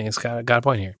 Johnny Only has got a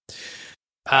point here.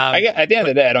 At the end of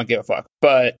the day, I don't give a fuck.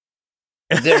 But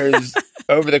there's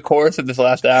over the course of this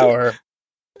last hour,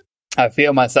 I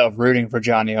feel myself rooting for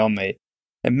Johnny Only.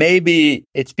 And maybe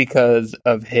it's because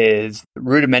of his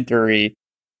rudimentary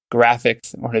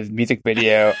graphics on his music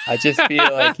video. I just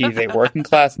feel like he's a working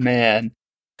class man.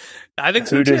 I think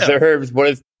so who too. deserves what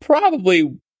is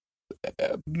probably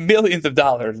millions of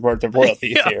dollars worth of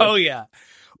royalties here. Oh yeah.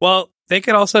 Well, they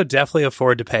could also definitely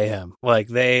afford to pay him. Like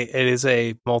it is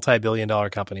a multi-billion-dollar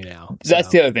company now. So. That's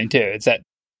the other thing too. It's that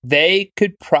they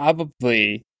could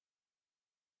probably.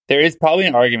 There is probably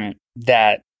an argument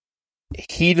that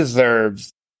he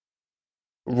deserves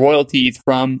royalties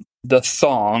from the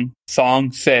song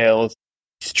sales,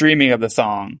 streaming of the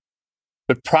song,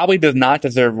 but probably does not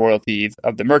deserve royalties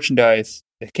of the merchandise,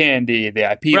 the candy, the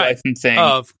IP licensing,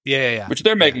 which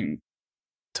they're making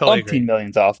totally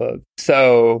millions off of.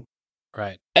 So,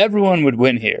 everyone would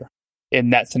win here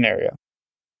in that scenario.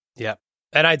 Yeah,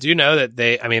 and I do know that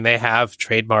they have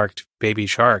trademarked Baby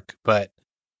Shark, but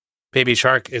Baby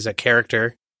Shark is a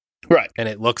character. Right. And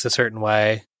it looks a certain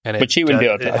way. And but she wouldn't be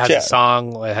able to. It has a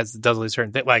song. It does a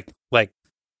certain thing.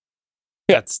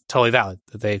 That's totally valid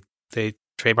that they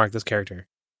trademarked this character.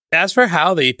 As for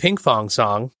how the Pinkfong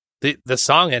song, the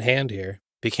song at hand here,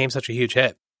 became such a huge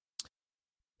hit,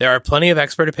 there are plenty of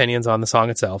expert opinions on the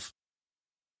song itself,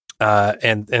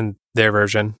 and their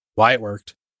version, why it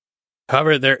worked.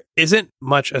 However, there isn't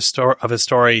much of a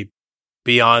story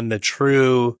beyond the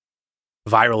true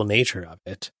viral nature of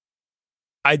it.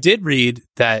 I did read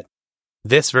that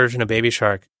this version of Baby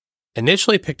Shark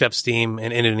initially picked up steam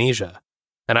in Indonesia.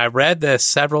 And I read this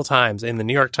several times in the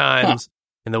New York Times,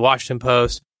 in the Washington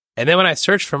Post. And then when I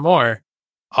searched for more,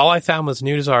 all I found was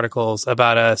news articles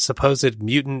about a supposed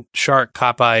mutant shark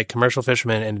caught by commercial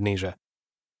fishermen in Indonesia.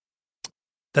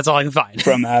 That's all I could find.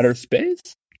 From outer space?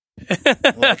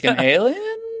 Like an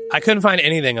alien? I couldn't find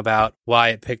anything about why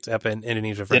it picked up in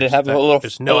Indonesia first. Did it have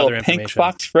There's no other pink information.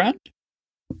 fox friend?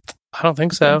 I don't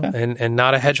think so. Okay. And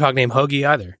not a hedgehog named Hoagie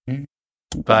either.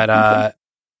 But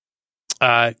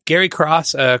Gary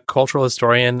Cross, a cultural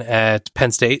historian at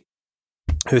Penn State,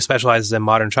 who specializes in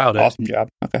modern childhood. Awesome job.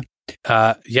 Okay.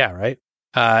 Yeah,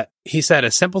 right. He said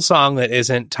a simple song that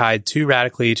isn't tied too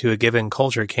radically to a given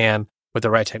culture can, with the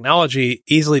right technology,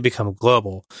 easily become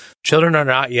global. Children are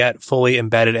not yet fully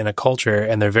embedded in a culture,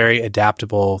 and they're very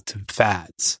adaptable to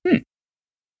fads.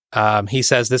 He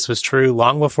says this was true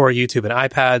long before YouTube and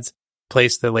iPads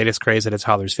placed the latest craze at a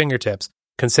toddler's fingertips.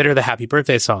 Consider the Happy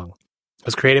Birthday song. It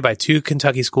was created by two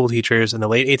Kentucky school teachers in the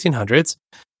late 1800s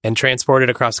and transported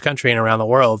across the country and around the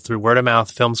world through word-of-mouth,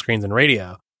 film screens, and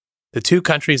radio. The two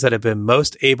countries that have been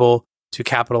most able to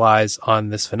capitalize on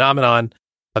this phenomenon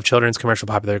of children's commercial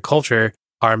popular culture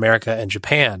are America and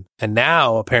Japan, and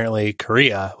now apparently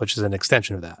Korea, which is an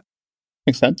extension of that.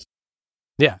 Makes sense.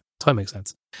 Yeah, totally makes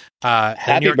sense.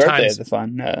 Happy Birthday Times, is a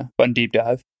fun deep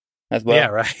dive as well. Yeah,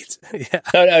 right. Yeah.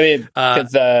 No, I mean,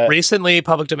 because recently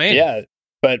public domain. Yeah,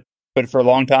 but for a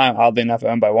long time, oddly enough,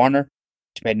 owned by Warner,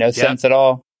 which made no sense at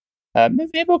all.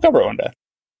 Maybe we'll cover it one day.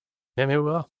 Yeah, maybe we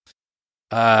will.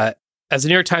 As the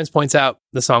New York Times points out,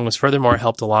 the song was furthermore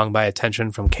helped along by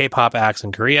attention from K-pop acts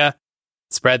in Korea,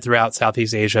 spread throughout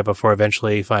Southeast Asia before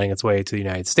eventually finding its way to the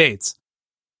United States.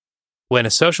 When a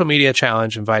social media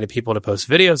challenge invited people to post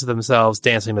videos of themselves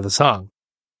dancing to the song,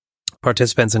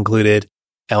 participants included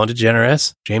Ellen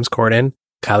DeGeneres, James Corden,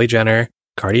 Kylie Jenner,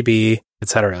 Cardi B,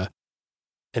 etc.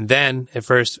 And then it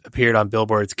first appeared on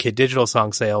Billboard's Kid Digital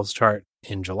Song Sales chart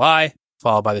in July,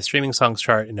 followed by the Streaming Songs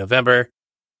chart in November.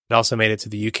 It also made it to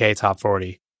the UK Top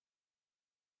 40.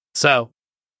 So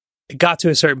it got to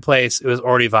a certain place. It was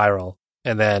already viral.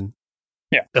 And then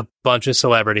a bunch of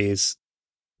celebrities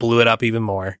blew it up even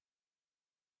more.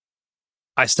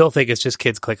 I still think it's just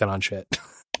kids clicking on shit.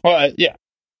 Well, yeah.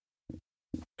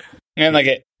 And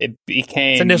like it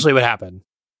became... It's initially what happened.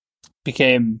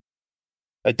 Became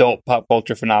adult pop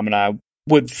culture phenomena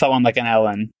with someone like an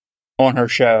Ellen on her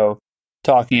show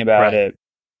talking about it.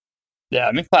 Yeah,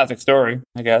 I mean, classic story,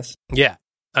 I guess. Yeah.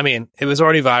 I mean, it was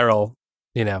already viral,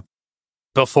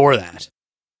 before that.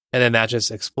 And then that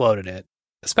just exploded it.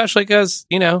 Especially because,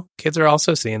 kids are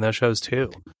also seeing those shows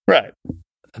too. Right.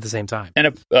 At the same time.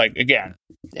 And again,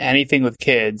 anything with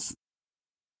kids,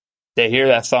 they hear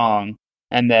that song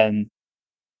and then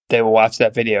they will watch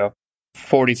that video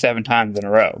 47 times in a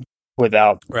row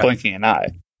without blinking an eye.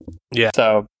 Yeah.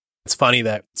 So It's funny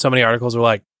that so many articles are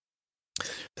like,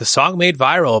 the song made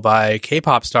viral by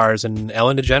K-pop stars and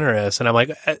Ellen DeGeneres. And I'm like,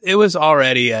 it was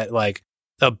already at like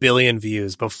 1 billion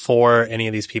views before any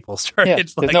of these people started. Yeah,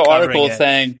 there's like, no article it,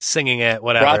 saying singing it,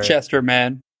 whatever. Rochester,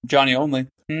 man. Johnny only.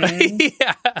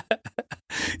 Yeah.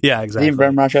 Yeah, exactly. Even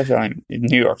from Rochester, in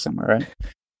New York somewhere, right?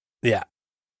 Yeah.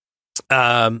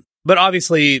 But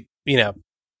obviously,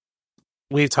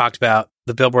 we've talked about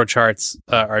the Billboard charts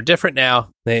are different now.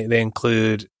 They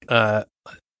include a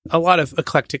lot of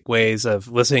eclectic ways of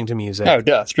listening to music. Oh,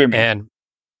 duh, streaming. And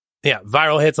yeah,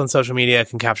 viral hits on social media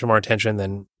can capture more attention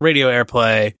than radio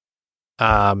airplay.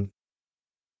 And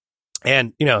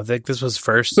this was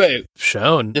first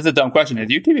shown. This is a dumb question. Is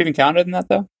YouTube even counted in that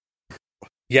though?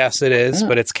 Yes, it is,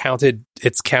 but it's counted.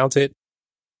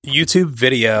 YouTube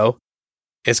video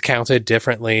is counted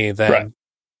differently than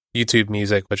YouTube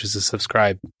Music, which is a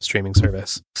subscribed streaming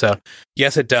service. So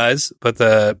yes, it does, but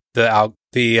the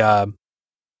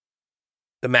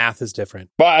math is different.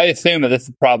 Well, I assume that this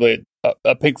is probably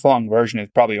a Pinkfong version is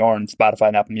probably on Spotify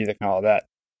and Apple Music and all of that.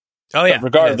 Oh yeah, but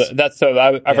regardless, that's so.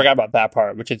 I forgot about that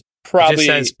part, which is probably it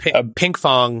just says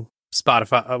Pinkfong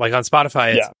Spotify. Like on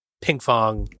Spotify, it's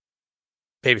Pinkfong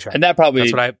Baby Shark, and that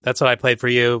probably that's what I played for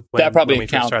you. That probably when we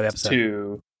first started the counts episode.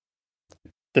 to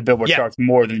the Billboard charts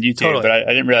more than YouTube. Totally. But I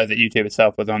didn't realize that YouTube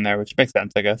itself was on there, which makes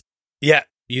sense, I guess. Yeah,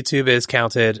 YouTube is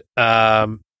counted.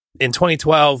 In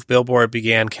 2012, Billboard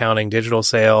began counting digital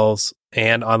sales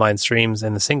and online streams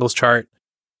in the singles chart,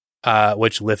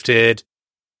 which lifted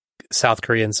South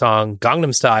Korean song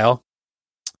Gangnam Style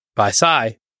by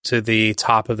Psy to the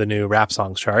top of the new rap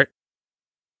songs chart.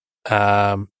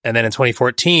 And then in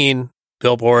 2014,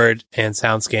 Billboard and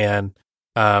SoundScan,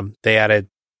 they added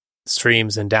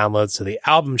streams and downloads to the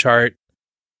album chart.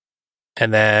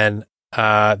 And then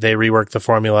they reworked the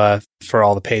formula for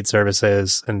all the paid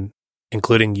services, and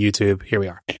including YouTube. Here we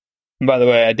are. By the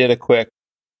way, I did a quick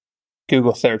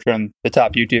Google search on the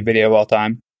top YouTube video of all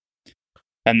time.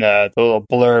 And the little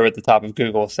blurb at the top of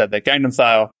Google said that Gangnam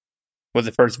Style was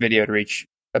the first video to reach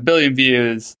 1 billion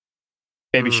views.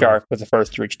 Baby Shark was the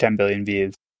first to reach 10 billion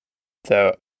views.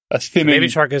 So, assuming Baby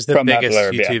Shark is the biggest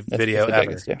blurb, YouTube video ever.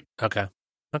 Biggest, yeah. Okay.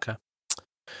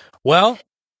 Well,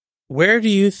 where do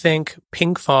you think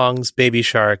Pinkfong's Baby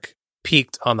Shark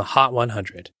peaked on the Hot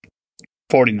 100?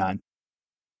 49.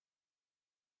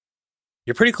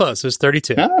 You're pretty close. It was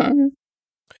 32. Oh.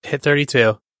 Hit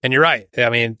 32. And you're right. I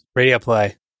mean, radio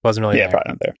play wasn't really there.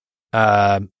 Probably not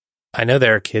there. I know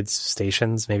there are kids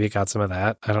stations. Maybe it got some of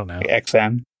that. I don't know. Like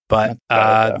XM. But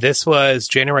this was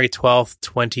January 12th,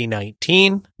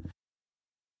 2019.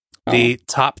 The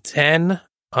top 10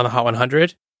 on the Hot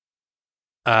 100.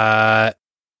 Let's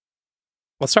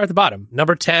start at the bottom.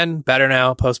 Number 10, Better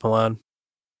Now, Post Malone.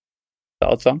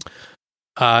 Solid song.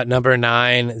 Number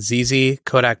 9, ZZ,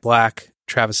 Kodak Black,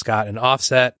 Travis Scott, and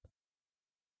Offset.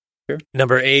 Sure.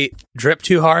 Number 8, Drip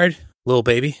Too Hard, Lil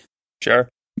Baby. Sure.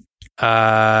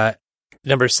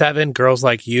 Number 7, Girls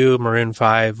Like You, Maroon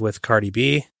 5 with Cardi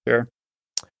B. Sure.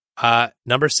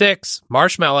 Number 6,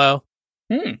 Marshmello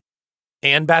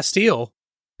and Bastille,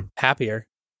 Happier.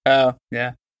 Oh,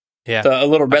 yeah. Yeah. So a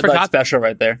little red light special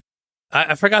right there.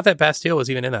 I forgot that Bastille was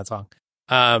even in that song.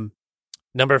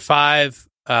 Number 5,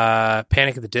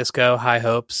 Panic at the Disco, High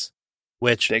Hopes,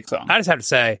 which big song. I just have to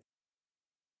say,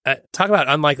 talk about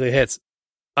unlikely hits.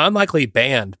 Unlikely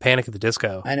band, Panic at the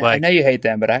Disco. I know you hate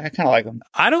them, but I kind of like them.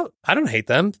 I don't hate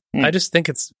them. I just think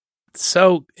it's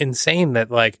so insane that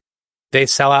like they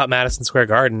sell out Madison Square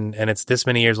Garden, and it's this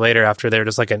many years later after they're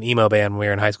just like an emo band when we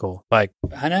were in high school. Like,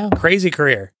 I know, crazy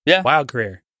career, wild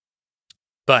career.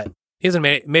 But he has an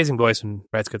amazing voice and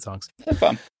writes good songs. That's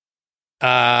fun.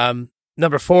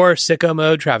 Number 4, Sicko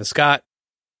Mode, Travis Scott.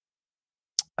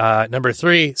 Number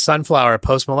 3, Sunflower,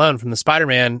 Post Malone from the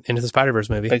Spider-Man Into the Spider-Verse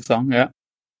movie. Big song, yeah.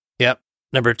 Yep.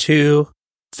 Number 2,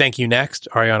 Thank You Next,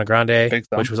 Ariana Grande,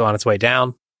 which was on its way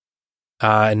down.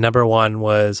 And number 1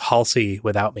 was Halsey,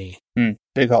 Without Me.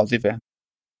 Big Halsey fan.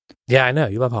 Yeah, I know.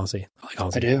 You love Halsey. I like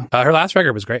Halsey. I do. Her last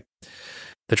record was great.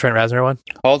 The Trent Reznor one.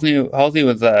 Halsey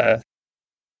was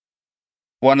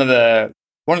one of the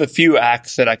few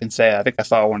acts that I can say I think I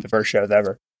saw one of the first shows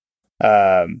ever.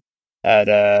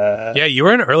 Yeah, you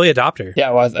were an early adopter.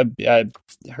 Yeah, I was.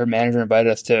 Her manager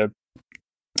invited us to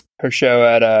her show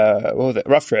at what was it,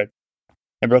 Rough Trade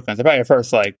in Brooklyn. It's probably her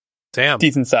first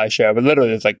decent sized show, but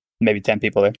literally there's maybe 10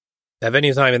 people there. That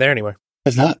venue's not even there anymore.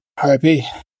 It's not. R.I.P.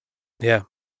 Yeah.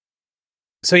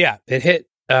 So yeah, it hit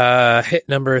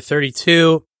number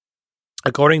 32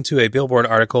 according to a Billboard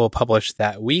article published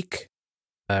that week.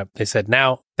 They said,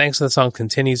 now, thanks to the song's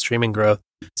continued streaming growth,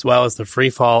 as well as the free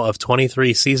fall of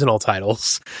 23 seasonal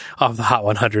titles off the Hot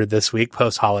 100 this week,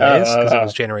 post-holidays, because it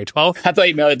was January 12th. I thought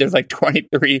you meant there's like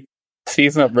 23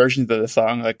 seasonal versions of the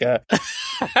song, like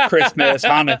Christmas,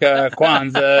 Hanukkah,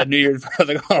 Kwanzaa, New Year's. I was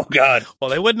like, oh, God. Well,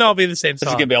 they wouldn't all be the same This song.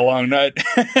 is going to be a long night.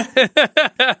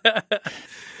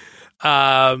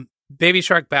 Baby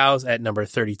Shark bows at number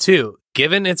 32.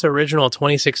 Given its original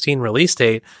 2016 release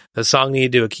date, the song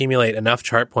needed to accumulate enough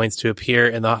chart points to appear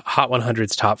in the Hot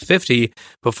 100's top 50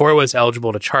 before it was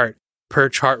eligible to chart, per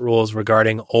chart rules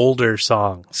regarding older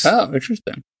songs. Oh,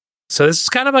 interesting. So this is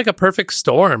kind of like a perfect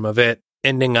storm of it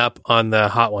ending up on the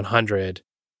Hot 100.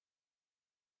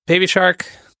 Baby Shark,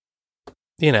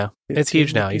 it's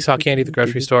huge now. You saw Candy at the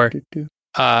grocery store.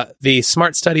 The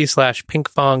Smart Study /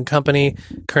 Pinkfong company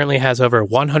currently has over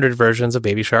 100 versions of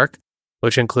Baby Shark,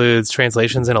 which includes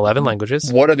translations in 11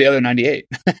 languages. What are the other 98?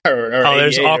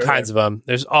 There's all kinds of them.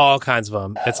 There's all kinds of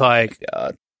them. It's like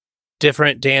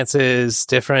different dances,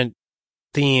 different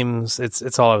themes.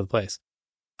 It's all over the place.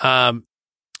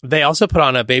 They also put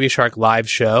on a Baby Shark live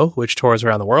show, which tours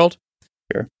around the world.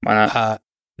 Sure, why not?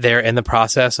 They're in the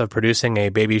process of producing a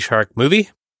Baby Shark movie.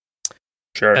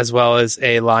 Sure. As well as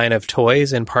a line of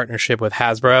toys in partnership with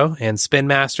Hasbro and Spin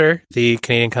Master, the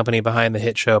Canadian company behind the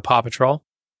hit show Paw Patrol.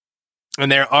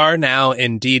 And there are now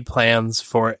indeed plans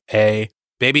for a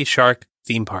Baby Shark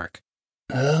theme park.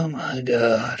 Oh my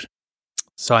God.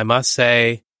 So I must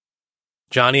say,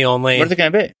 Johnny Only. Where's it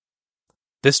going to be?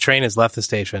 This train has left the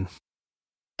station.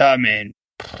 I mean,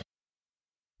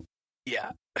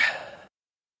 yeah.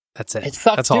 That's it. It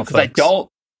sucks That's too, all, because I don't.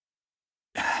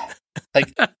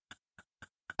 Like,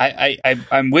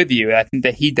 I'm with you. I think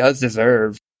that he does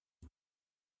deserve.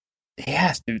 He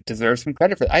has to deserve some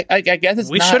credit for that. I guess it's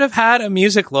we should have had a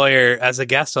music lawyer as a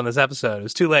guest on this episode. It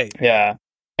was too late. Yeah.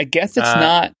 I guess it's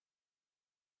not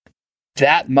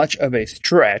that much of a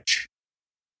stretch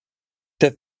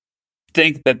to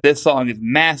think that this song is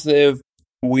massive.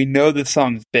 We know this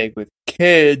song is big with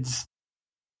kids.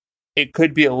 It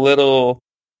could be a little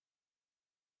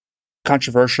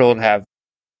controversial to have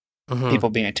people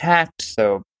being attacked,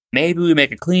 so maybe we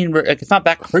make a clean like, it's not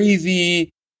that crazy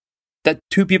that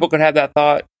two people could have that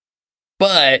thought,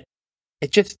 but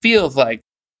it just feels like,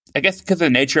 I guess because of the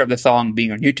nature of the song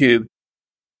being on YouTube,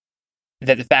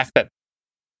 that the fact that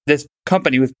this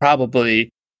company was probably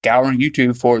scouring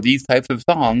YouTube for these types of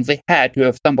songs, they had to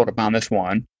have stumbled upon this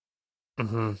one.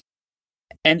 Mm-hmm.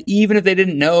 And even if they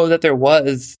didn't know that there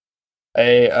was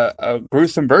a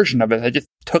gruesome version of it, they just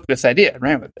took this idea and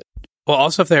ran with it. Well,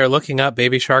 also, if they were looking up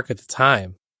Baby Shark at the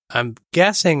time, I'm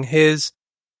guessing his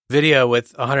video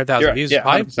with 100,000 views is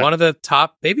probably 100%. one of the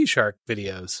top Baby Shark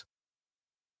videos.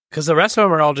 Because the rest of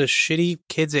them are all just shitty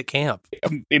kids at camp.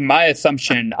 In my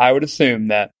assumption, I would assume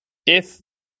that if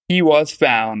he was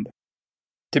found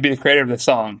to be the creator of the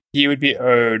song, he would be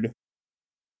owed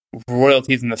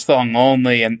royalties in the song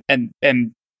only, and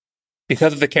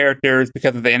because of the characters,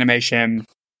 because of the animation,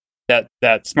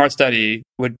 that Smart Study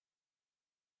would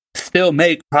still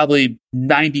make probably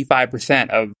 95%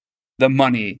 of the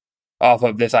money off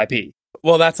of this IP.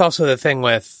 Well, that's also the thing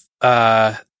with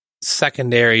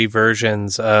secondary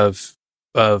versions of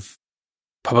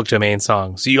public domain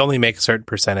songs. You only make a certain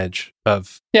percentage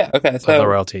of the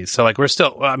royalties. So, like, we're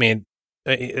still, I mean,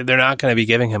 they're not going to be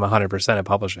giving him 100% of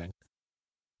publishing.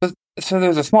 So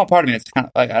there's a small part of me that's kind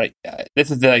of like,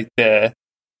 this is the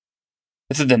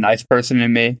nice person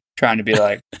in me trying to be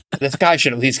like, this guy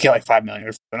should at least get like $5 million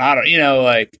or something. I don't,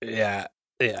 like, yeah.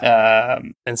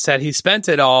 Instead, he spent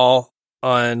it all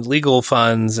on legal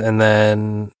funds and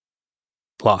then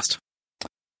lost.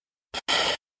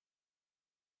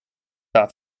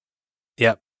 Tough.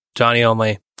 Yep. Johnny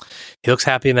Only. He looks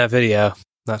happy in that video.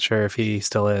 Not sure if he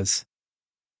still is.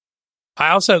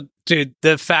 I also, dude,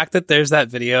 the fact that there's that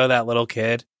video of that little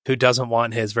kid who doesn't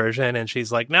want his version, and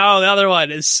she's like, no, the other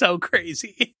one is so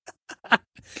crazy. And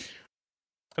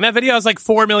that video has like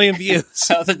 4 million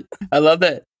views. I love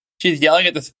that she's yelling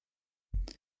at the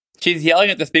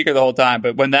speaker the whole time,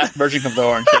 but when that version comes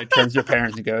over and she like, turns to her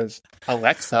parents and goes,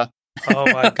 Alexa. Oh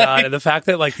my God. And the fact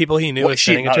that like people he knew was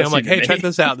sending it to him, like, hey, check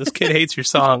this out. This kid hates your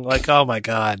song. Like, oh my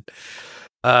God.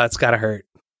 It's gotta hurt.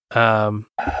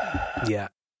 Yeah.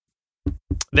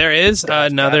 There is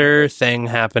another thing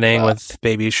happening with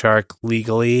Baby Shark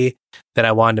legally that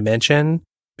I wanted to mention,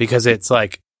 because it's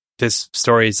like this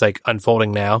story is like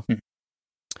unfolding now.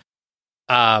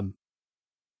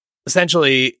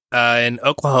 Essentially, in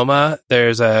Oklahoma,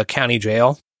 there's a county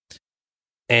jail,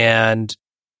 and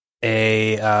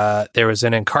there was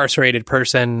an incarcerated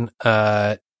person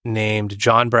named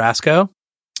John Brasco,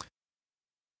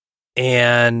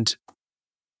 and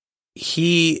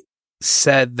he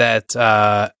said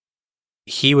that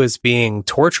he was being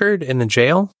tortured in the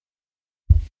jail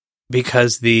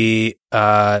because the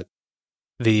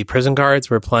prison guards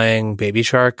were playing Baby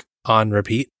Shark on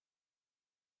repeat,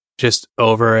 just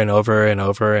over and over and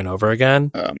over and over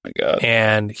again. Oh my God.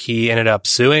 And he ended up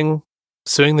suing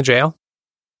the jail,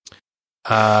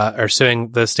 or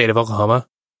suing the state of Oklahoma,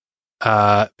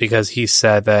 because he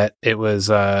said that it was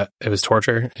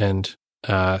torture and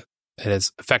it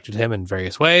has affected him in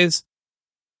various ways.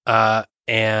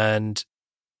 And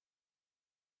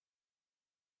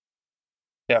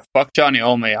yeah, fuck Johnny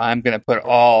Only. I'm going to put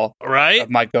all of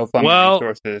my GoFundMe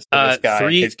resources to this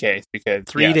guy, his case, because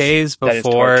 3 days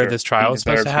before this trial was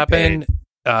supposed to happen,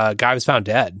 guy was found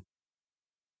dead.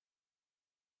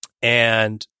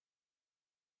 And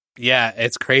yeah,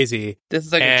 it's crazy. This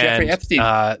is like a Jeffrey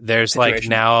Epstein there's situation. Like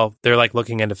now they're like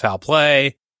looking into foul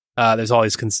play. There's all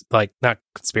these not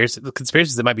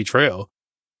conspiracies that might be true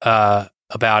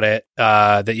about it.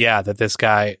 That this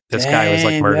guy was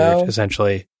like murdered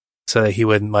essentially, so that he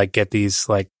wouldn't like get these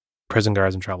like prison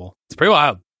guards in trouble. It's pretty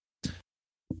wild.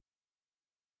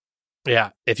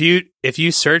 Yeah, if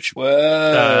you search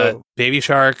Baby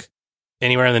Shark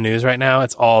anywhere in the news right now,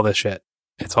 it's all this shit.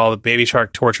 It's all the Baby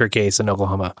Shark torture case in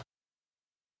Oklahoma.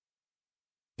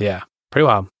 Yeah, pretty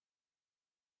wild.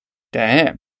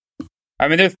 Damn. I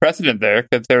mean, there's precedent there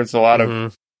because there's a lot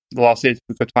of lawsuits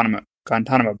with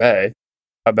Guantanamo Bay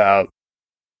about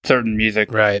certain music,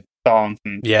 songs,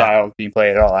 and styles being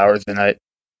played at all hours of the night.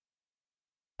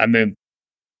 I mean,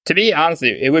 to me,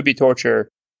 honestly, it would be torture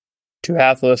to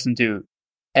have to listen to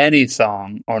any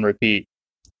song on repeat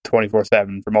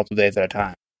 24/7 for multiple days at a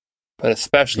time, but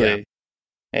especially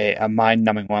a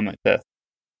mind-numbing one like this.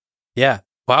 Yeah.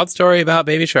 Wild story about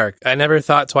Baby Shark. I never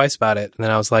thought twice about it. And then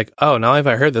I was like, oh, not only have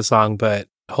I heard this song, but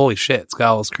holy shit, it's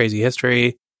got all this crazy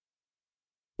history,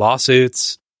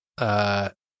 lawsuits,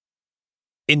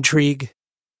 intrigue.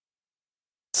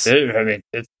 I mean,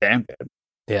 it's damn good.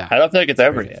 Yeah. I don't feel like it's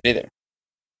over yet either.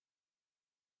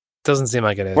 Doesn't seem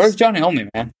like it is. Where's Johnny Only,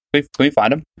 man? Can we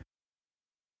find him?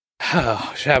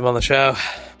 Oh, should have him on the show.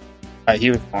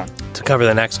 He was on. To cover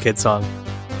the next kid song.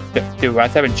 Dude, when I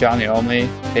type in Johnny Only,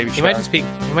 Baby Shark. He might just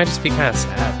be kind of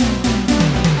sad.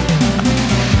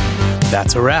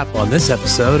 That's a wrap on this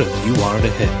episode of You Wanted a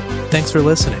Hit. Thanks for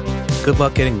listening. Good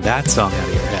luck getting that song out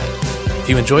of your head. If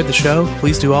you enjoyed the show,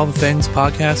 please do all the things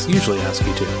podcasts usually ask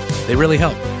you to. They really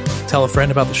help. Tell a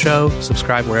friend about the show,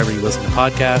 subscribe wherever you listen to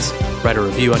podcasts, write a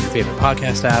review on your favorite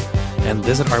podcast app, and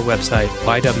visit our website,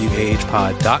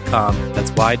 ywahpod.com.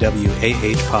 That's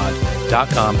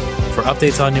ywahpod.com for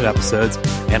updates on new episodes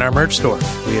and our merch store.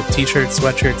 We have t-shirts,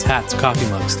 sweatshirts, hats, coffee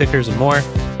mugs, stickers, and more.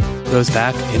 Goes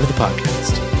back into the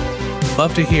podcast.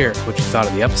 Love to hear what you thought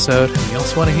of the episode, and we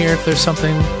also want to hear if there's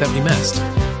something that we missed.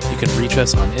 You can reach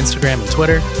us on Instagram and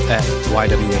Twitter at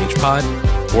ywahpod,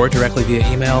 or directly via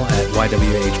email at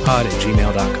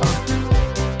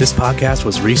ywahpod@gmail.com. This podcast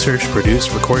was researched,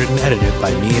 produced, recorded, and edited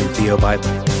by me and Theo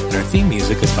Biden, and our theme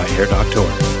music is by Air Doctor.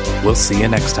 We'll see you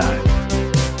next time.